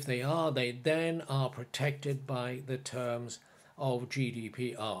 And if they are, they then are protected by the terms of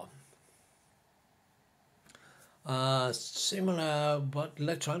GDPR. Similar, but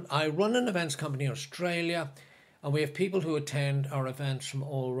let's run. I run an events company in Australia, and we have people who attend our events from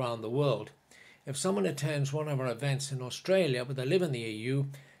all around the world. If someone attends one of our events in Australia, but they live in the EU,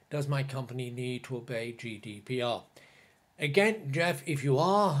 does my company need to obey GDPR? Again, Jeff, if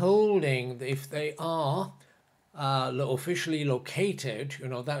they are officially located,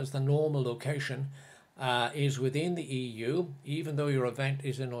 that is the normal location, is within the EU, even though your event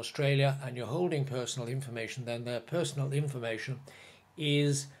is in Australia and you're holding personal information, then their personal information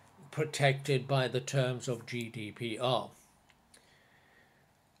is protected by the terms of GDPR.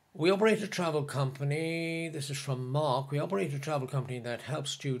 We operate a travel company, this is from Mark, we operate a travel company that helps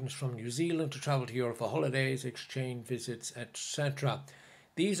students from New Zealand to travel to Europe for holidays, exchange visits, etc.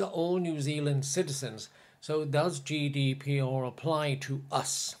 These are all New Zealand citizens, so does GDPR apply to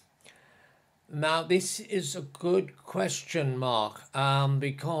us? Now, this is a good question, Mark,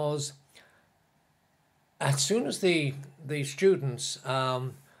 because as soon as the students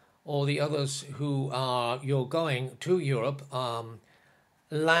or the others who you're going to Europe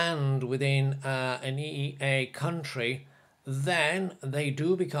land within an EEA country, then they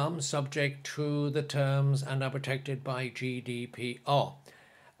do become subject to the terms and are protected by GDPR.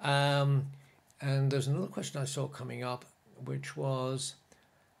 And there's another question I saw coming up, which was,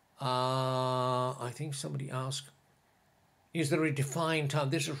 I think somebody asked, is there a defined time?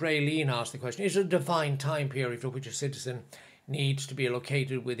 This is Raylene asked the question. Is there a defined time period for which a citizen needs to be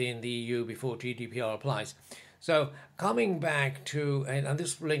located within the EU before GDPR applies? So coming back to, and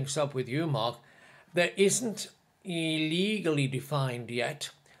this links up with you, Mark, there isn't a legally defined yet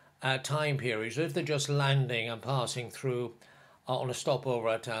time period. So if they're just landing and passing through on a stopover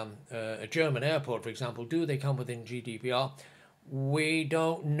at a German airport, for example, do they come within GDPR? We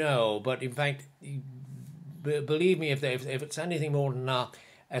don't know, but in fact, believe me, if it's anything more than that,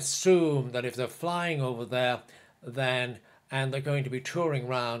 assume that if they're flying over there, then and they're going to be touring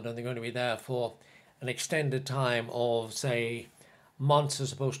around and they're going to be there for an extended time of, say, months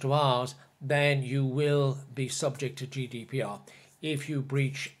as opposed to hours, then you will be subject to GDPR. If you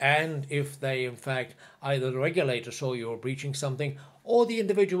breach, and if they, in fact, either the regulator saw you were breaching something or the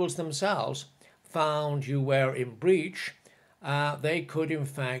individuals themselves found you were in breach, they could, in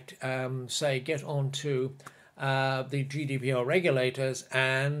fact, say, get onto the GDPR regulators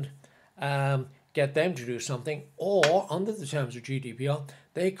and get them to do something, or under the terms of GDPR,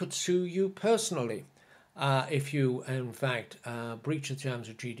 they could sue you personally if you, in fact, breach the terms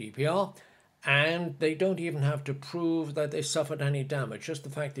of GDPR, and they don't even have to prove that they suffered any damage. Just the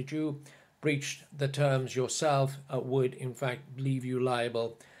fact that you breached the terms yourself would, in fact, leave you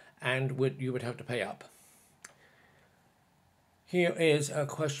liable, and you would have to pay up. Here is a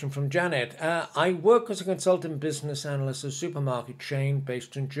question from Janet. I work as a consultant business analyst at a supermarket chain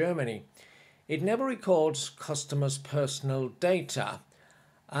based in Germany. It never records customers' personal data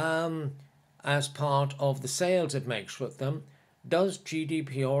as part of the sales it makes with them. Does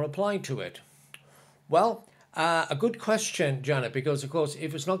GDPR apply to it? Well, a good question, Janet, because, of course,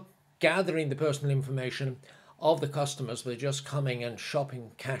 if it's not gathering the personal information of the customers, they're just coming and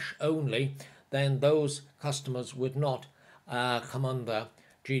shopping cash only, then those customers would not come under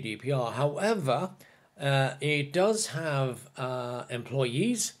GDPR. However, it does have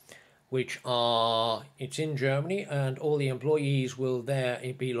employees, which are, it's in Germany, and all the employees will there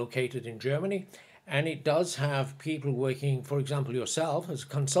be located in Germany. And it does have people working, for example, yourself as a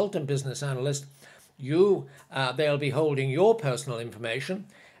consultant business analyst. They'll be holding your personal information,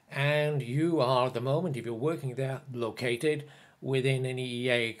 and you are, at the moment, if you're working there, located within an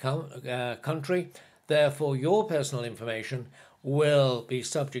EEA country. Therefore, your personal information will be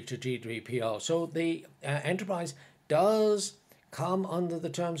subject to GDPR. So the enterprise does come under the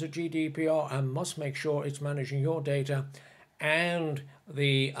terms of GDPR and must make sure it's managing your data and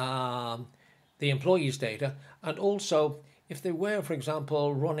the employees' data. And also, if they were, for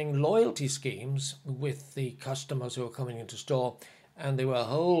example, running loyalty schemes with the customers who are coming into store, and they were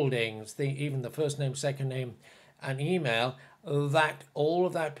holding even the first name, second name, and email, that all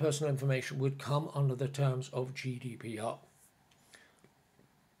of that personal information would come under the terms of GDPR.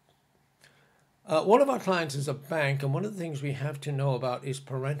 One of our clients is a bank, and one of the things we have to know about is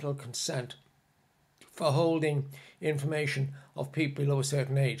parental consent for holding information of people below a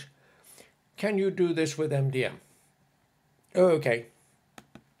certain age. Can you do this with MDM? Okay,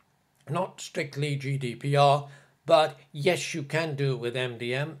 not strictly GDPR, but yes, you can do it with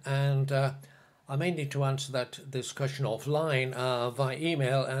MDM, and I may need to answer this question offline via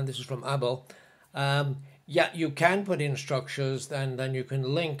email, and this is from Abel. Yeah, you can put in structures, and then you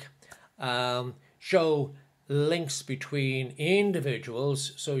can link, show links between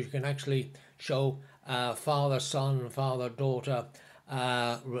individuals, so you can actually show father-son, father-daughter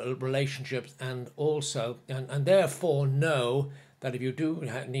relationships, and also, and therefore know that if you do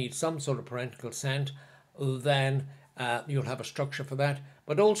need some sort of parental consent, then you'll have a structure for that.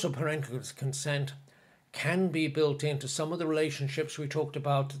 But also parental consent can be built into some of the relationships we talked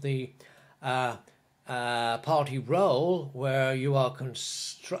about, the party role, where you are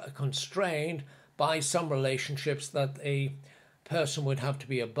constrained by some relationships that a person would have to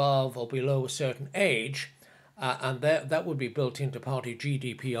be above or below a certain age and that would be built into party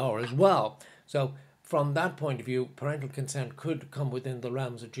GDPR as well. So from that point of view, parental consent could come within the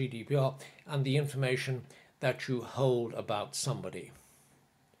realms of GDPR and the information that you hold about somebody.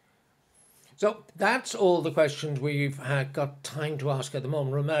 So that's all the questions we've got time to ask at the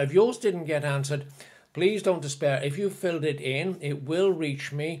moment. Remember, if yours didn't get answered, please don't despair. If you filled it in, it will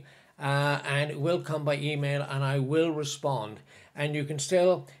reach me and it will come by email and I will respond. And you can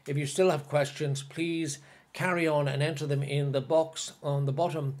still, if you still have questions, please carry on and enter them in the box on the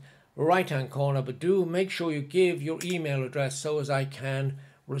bottom right-hand corner. But do make sure you give your email address so as I can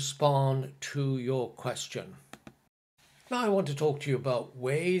respond to your question. Now I want to talk to you about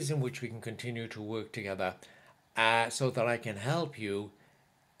ways in which we can continue to work together so that I can help you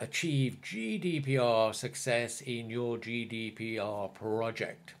achieve GDPR success in your GDPR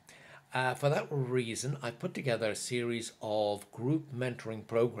project. For that reason, I put together a series of group mentoring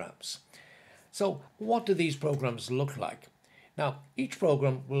programs. So what do these programs look like? Now, each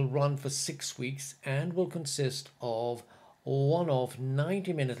program will run for 6 weeks and will consist of one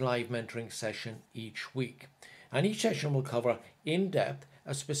 90-minute live mentoring session each week. And each session will cover in depth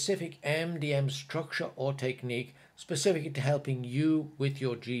a specific MDM structure or technique specific to helping you with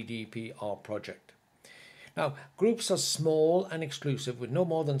your GDPR project. Now, groups are small and exclusive with no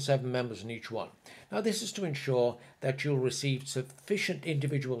more than 7 members in each one. Now, this is to ensure that you'll receive sufficient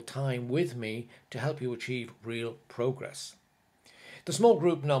individual time with me to help you achieve real progress. The small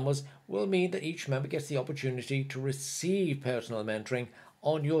group numbers will mean that each member gets the opportunity to receive personal mentoring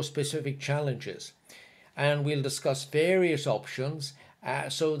on your specific challenges. And we'll discuss various options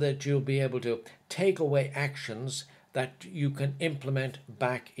so that you'll be able to take away actions that you can implement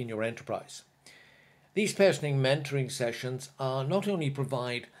back in your enterprise. These personal mentoring sessions are not only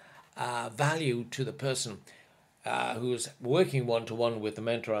provide value to the person who's working one-to-one with the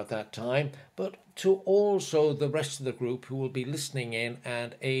mentor at that time, but to also the rest of the group who will be listening in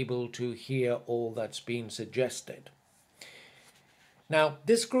and able to hear all that's been suggested. Now,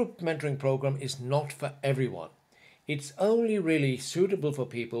 this group mentoring program is not for everyone. It's only really suitable for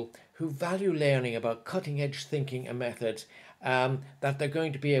people who value learning about cutting-edge thinking and methods that they're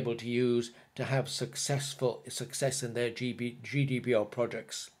going to be able to use to have success in their GDPR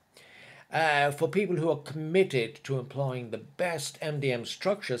projects. For people who are committed to employing the best MDM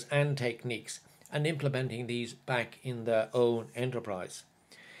structures and techniques and implementing these back in their own enterprise.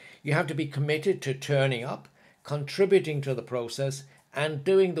 You have to be committed to turning up, contributing to the process, and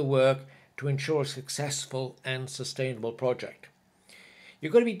doing the work to ensure a successful and sustainable project.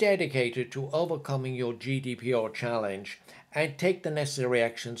 You're going to be dedicated to overcoming your GDPR challenge and take the necessary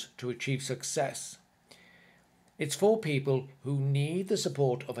actions to achieve success. It's for people who need the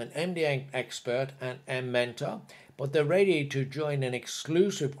support of an MDM expert and a mentor, but they're ready to join an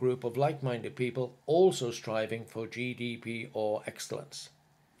exclusive group of like-minded people also striving for GDPR excellence.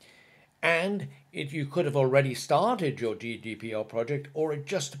 And if you could have already started your GDPR project or are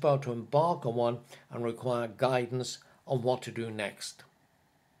just about to embark on one and require guidance on what to do next.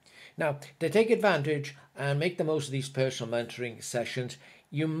 Now, to take advantage and make the most of these personal mentoring sessions,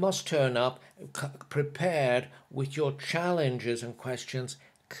 you must turn up prepared with your challenges and questions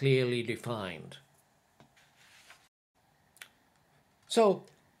clearly defined. So,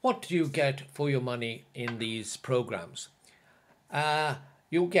 what do you get for your money in these programs?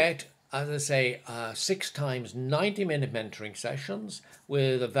 You'll get, as I say, 6 times 90-minute mentoring sessions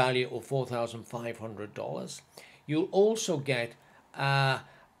with a value of $4,500. You'll also get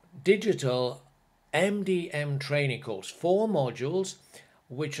digital MDM training course, 4 modules,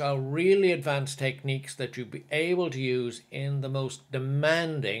 which are really advanced techniques that you'll be able to use in the most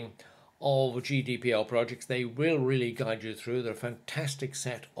demanding of GDPR projects. They will really guide you through. They're a fantastic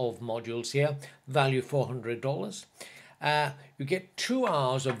set of modules here, value $400. You get 2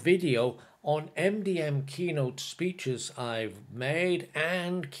 hours of video on MDM keynote speeches I've made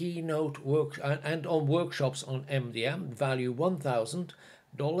and and on workshops on MDM, value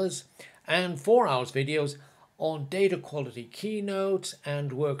 $1,000, and 4 hours videos on data quality keynotes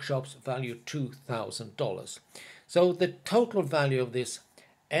and workshops, value $2,000. So the total value of this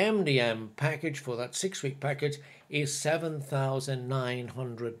MDM package for that 6-week package is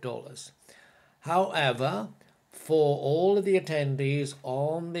 $7,900. However, for all of the attendees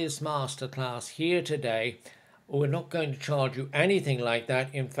on this masterclass here today, we're not going to charge you anything like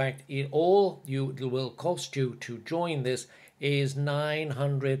that. In fact, it will cost you to join this is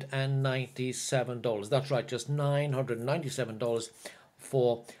 $997. That's right, just $997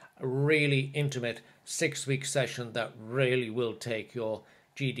 for a really intimate 6-week session that really will take your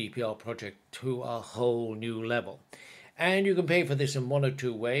GDPR project to a whole new level. And you can pay for this in 1 or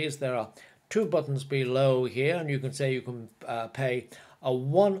 2 ways. There are two buttons below here, and you can say you can pay a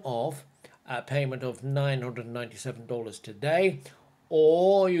one-off payment of $997 today,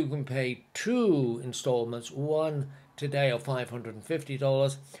 or you can pay two installments, one today of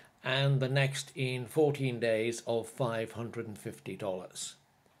 $550 and the next in 14 days of $550.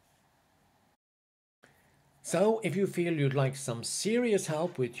 So if you feel you'd like some serious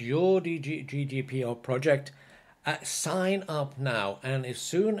help with your GDPR project, sign up now. And as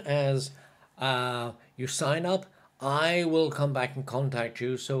soon as you sign up, I will come back and contact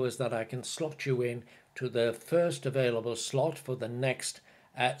you so as that I can slot you in to the first available slot for the next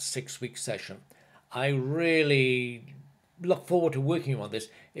 6-week session. I really look forward to working on this.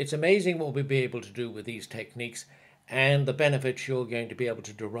 It's amazing what we'll be able to do with these techniques and the benefits you're going to be able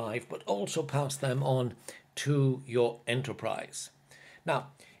to derive, but also pass them on to your enterprise. Now,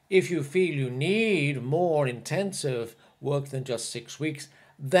 if you feel you need more intensive work than just 6 weeks,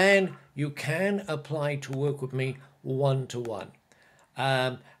 then you can apply to work with me one-to-one.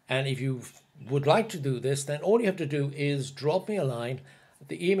 And if you would like to do this, then all you have to do is drop me a line.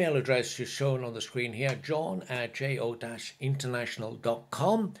 The email address is shown on the screen here,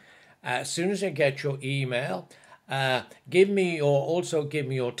 john@jo-international.com. As soon as I get your email, give me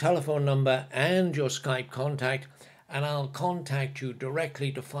your telephone number and your Skype contact, and I'll contact you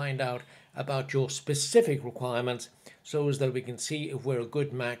directly to find out about your specific requirements so as that we can see if we're a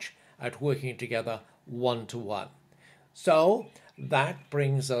good match at working together one-to-one. So that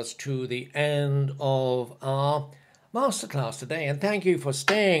brings us to the end of our masterclass today, and thank you for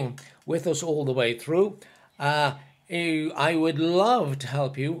staying with us all the way through. I would love to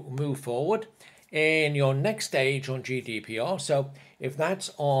help you move forward in your next stage on GDPR. So if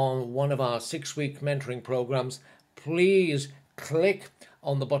that's on one of our 6-week mentoring programs, please click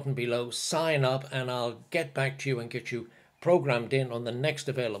on the button below, sign up, and I'll get back to you and get you programmed in on the next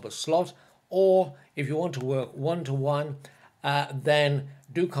available slot. Or if you want to work one-to-one, then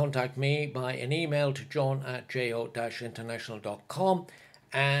do contact me by an email to john@jo-international.com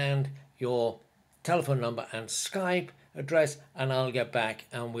and your telephone number and Skype address, and I'll get back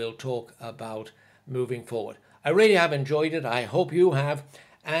and we'll talk about moving forward. I really have enjoyed it. I hope you have.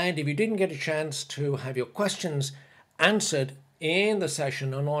 And if you didn't get a chance to have your questions answered in the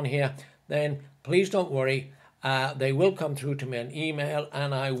session and on here, then please don't worry. They will come through to me an email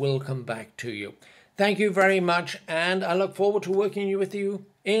and I will come back to you. Thank you very much, and I look forward to working with you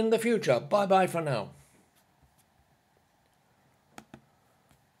in the future. Bye-bye for now.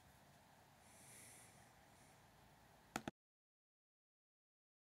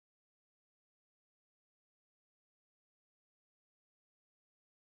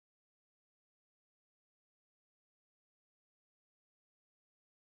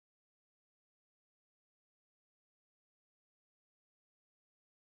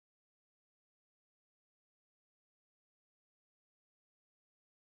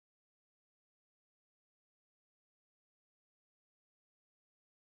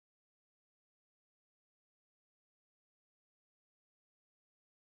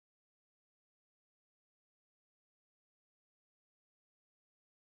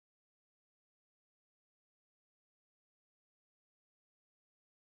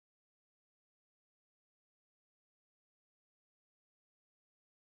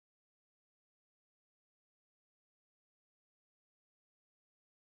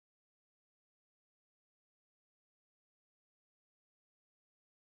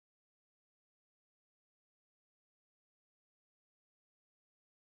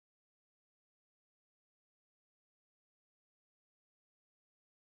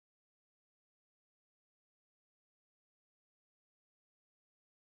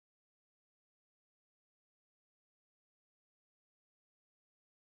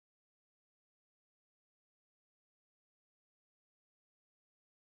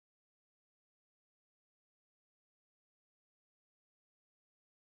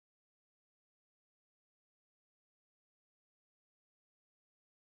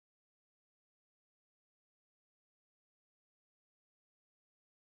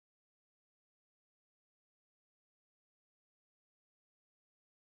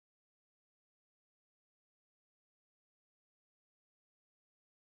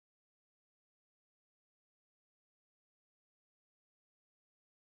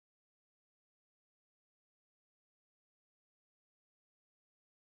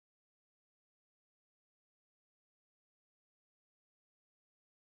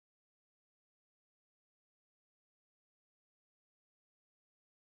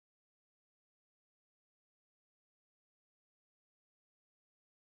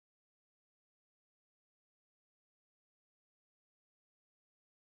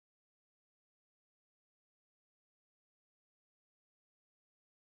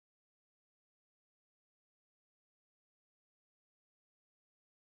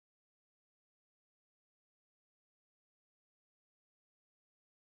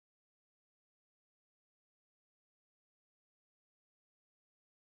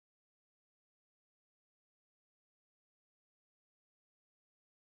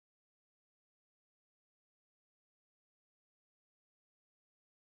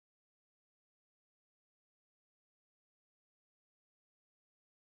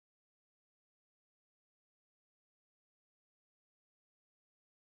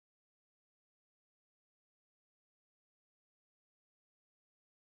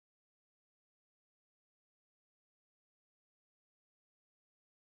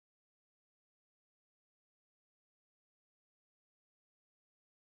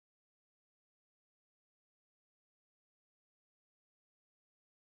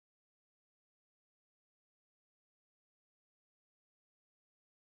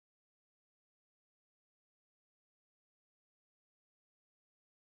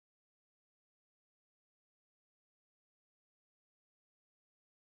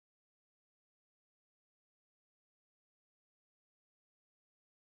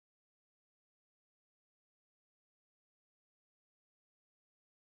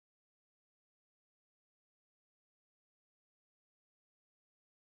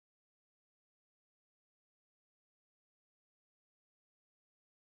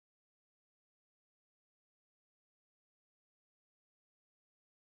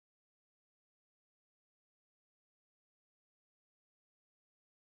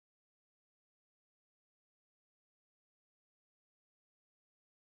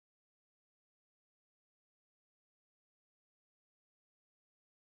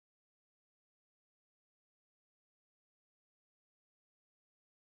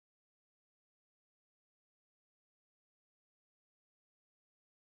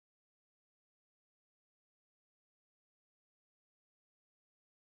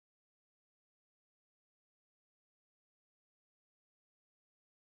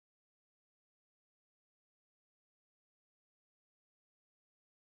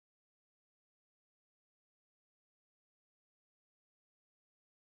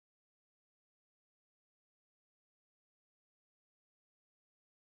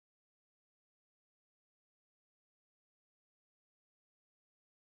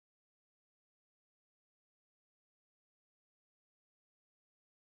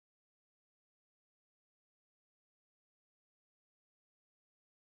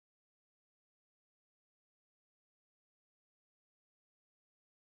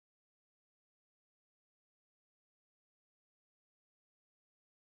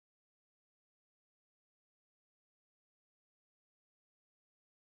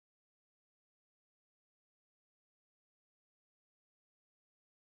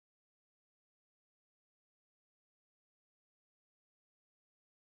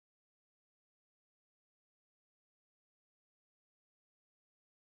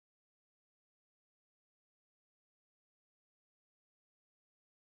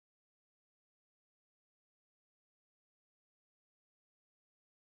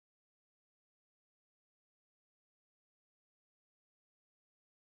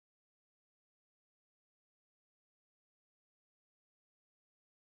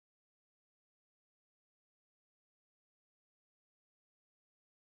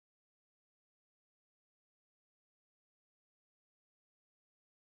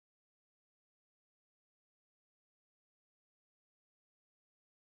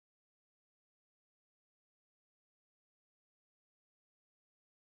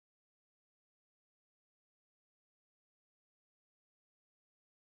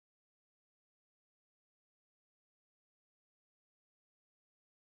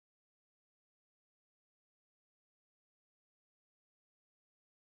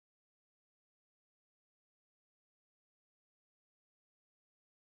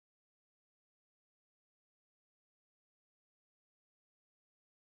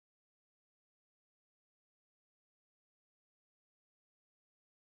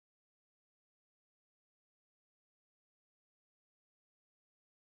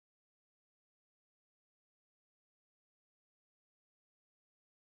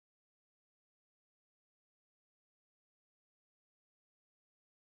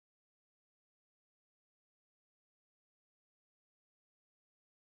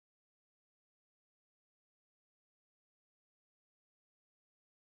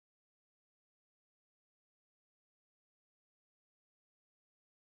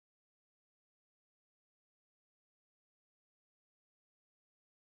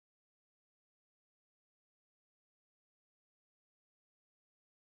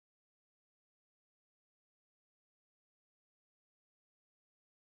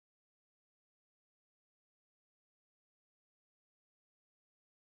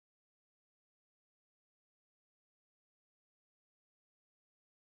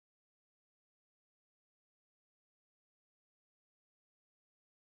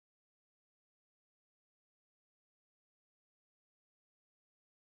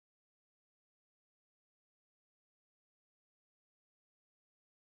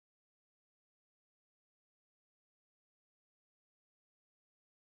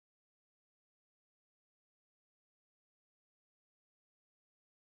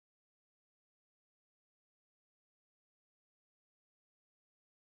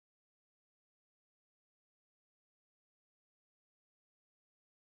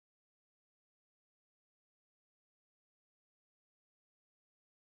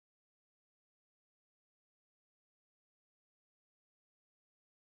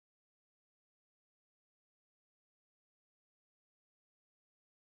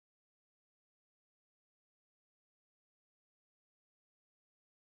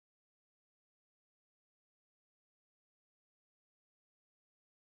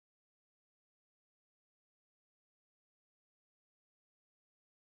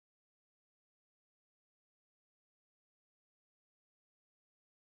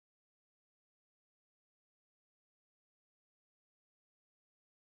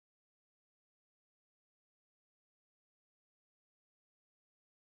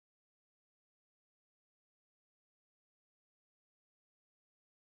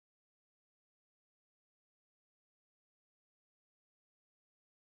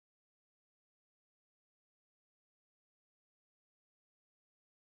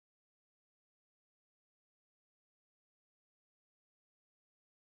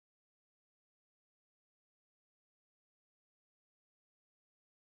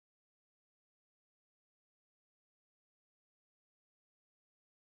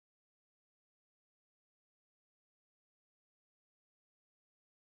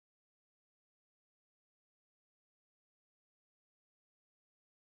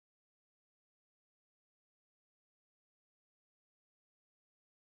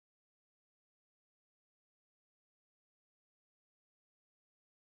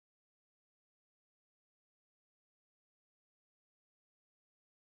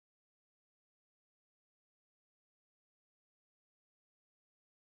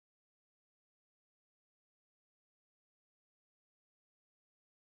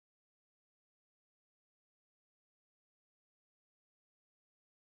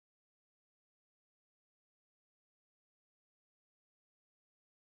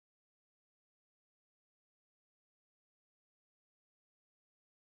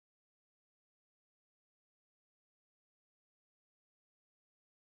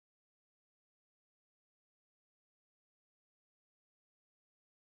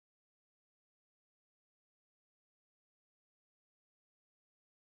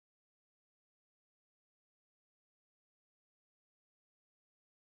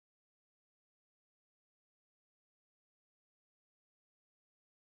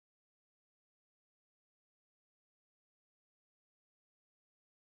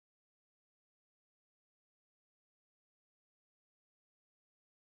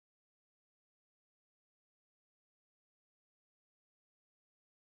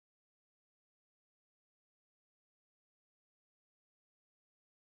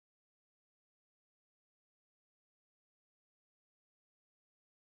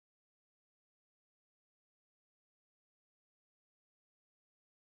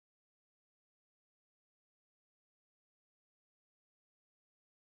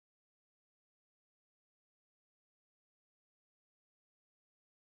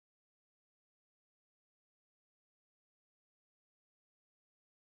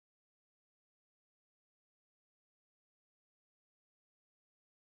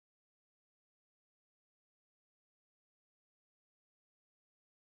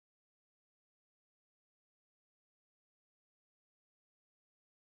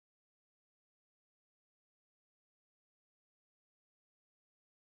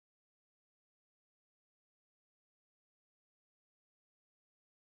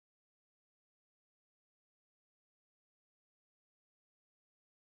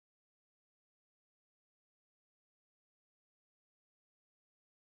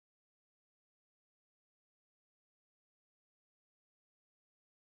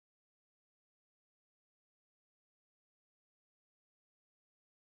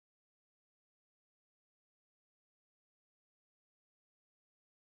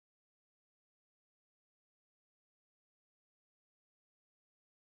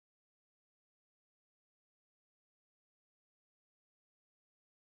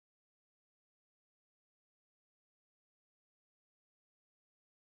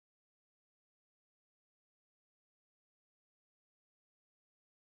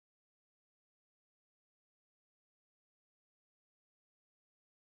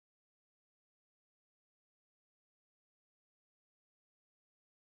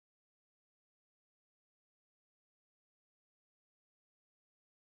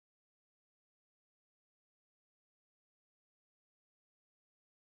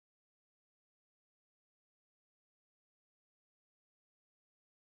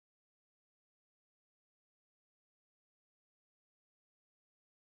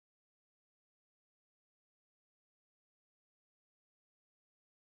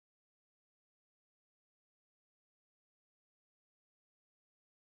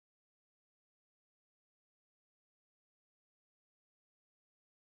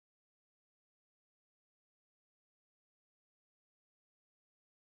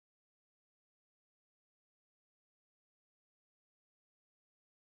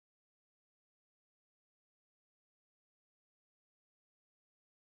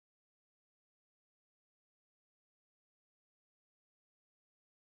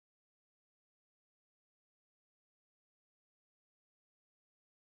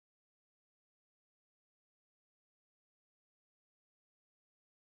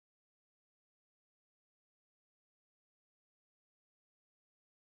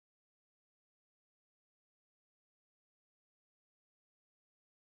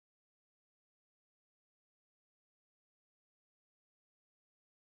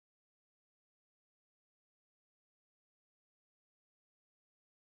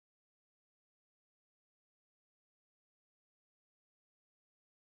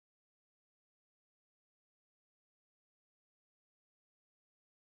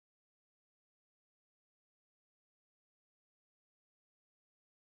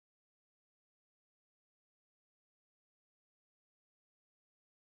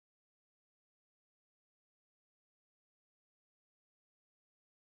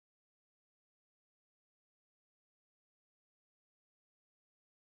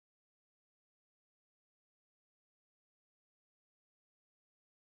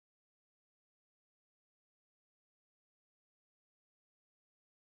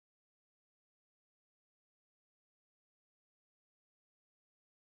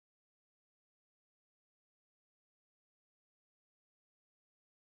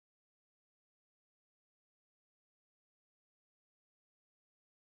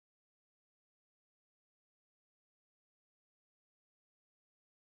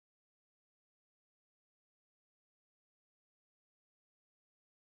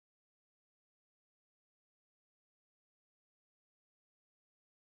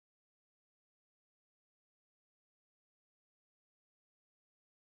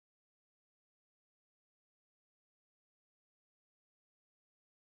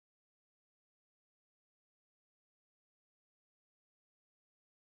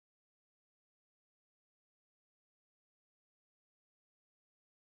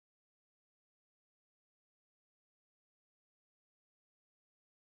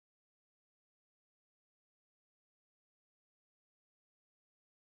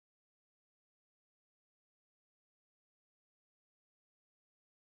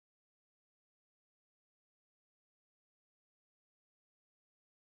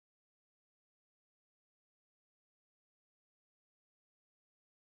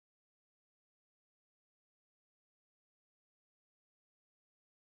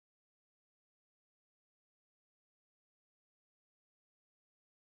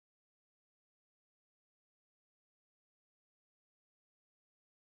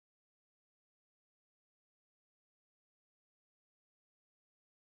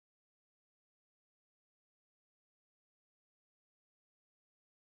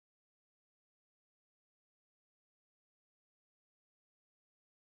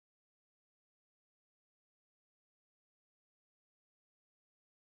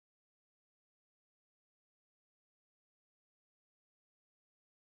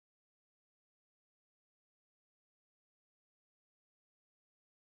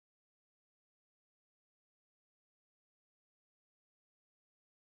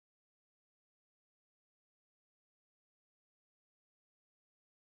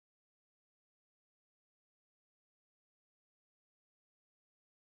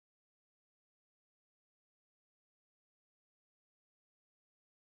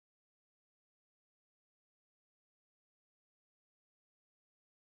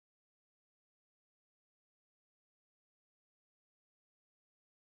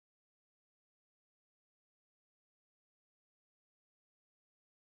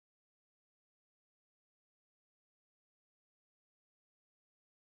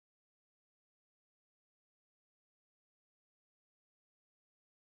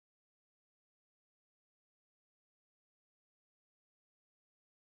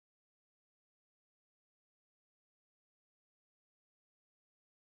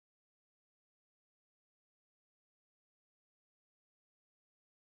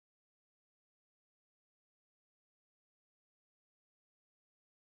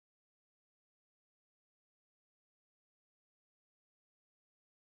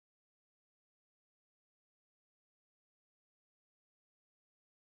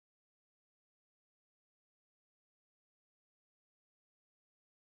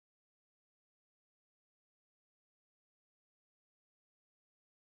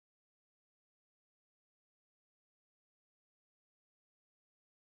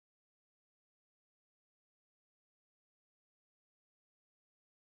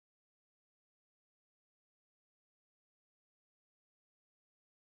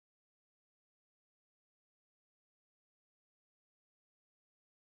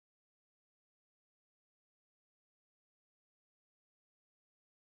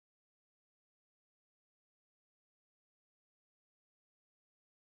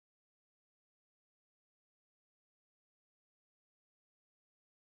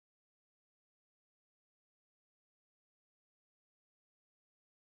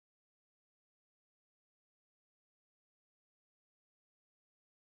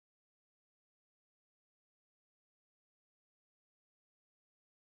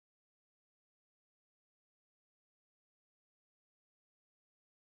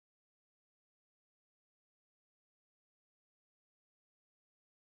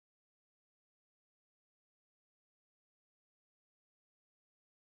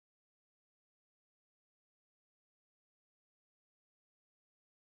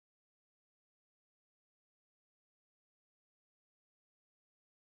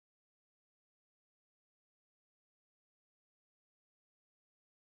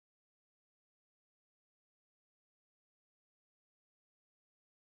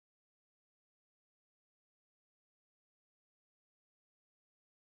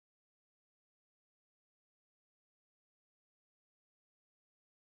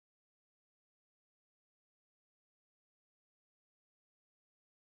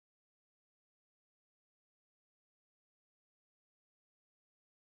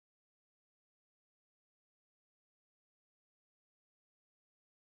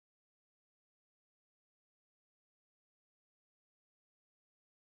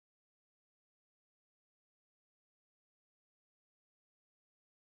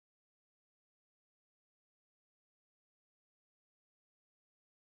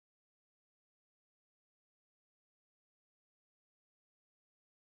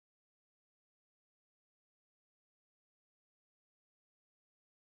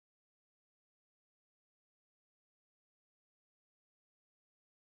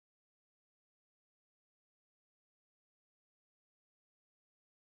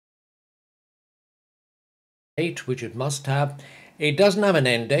 date, which it must have. It doesn't have an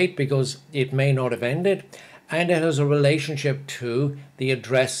end date because it may not have ended, and it has a relationship to the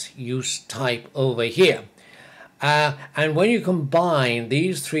address use type over here. And when you combine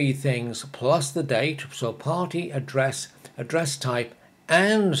these three things plus the date, so party, address, address type,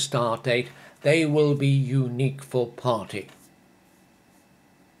 and start date, they will be unique for party.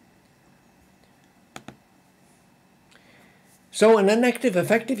 So an inactive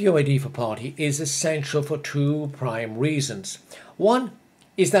effective UID for party is essential for two prime reasons. One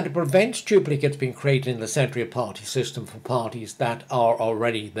is that it prevents duplicates being created in the central party system for parties that are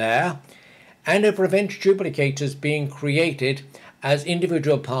already there, and it prevents duplicators being created as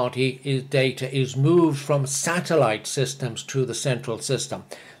individual party data is moved from satellite systems to the central system.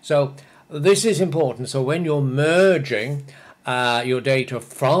 So this is important. So when you're merging your data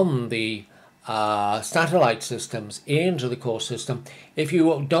from the satellite systems into the core system, if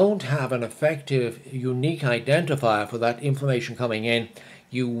you don't have an effective unique identifier for that information coming in,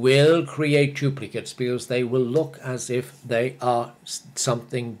 you will create duplicates because they will look as if they are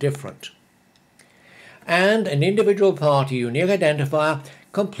something different. And an individual party unique identifier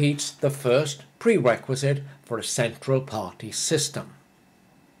completes the first prerequisite for a central party system.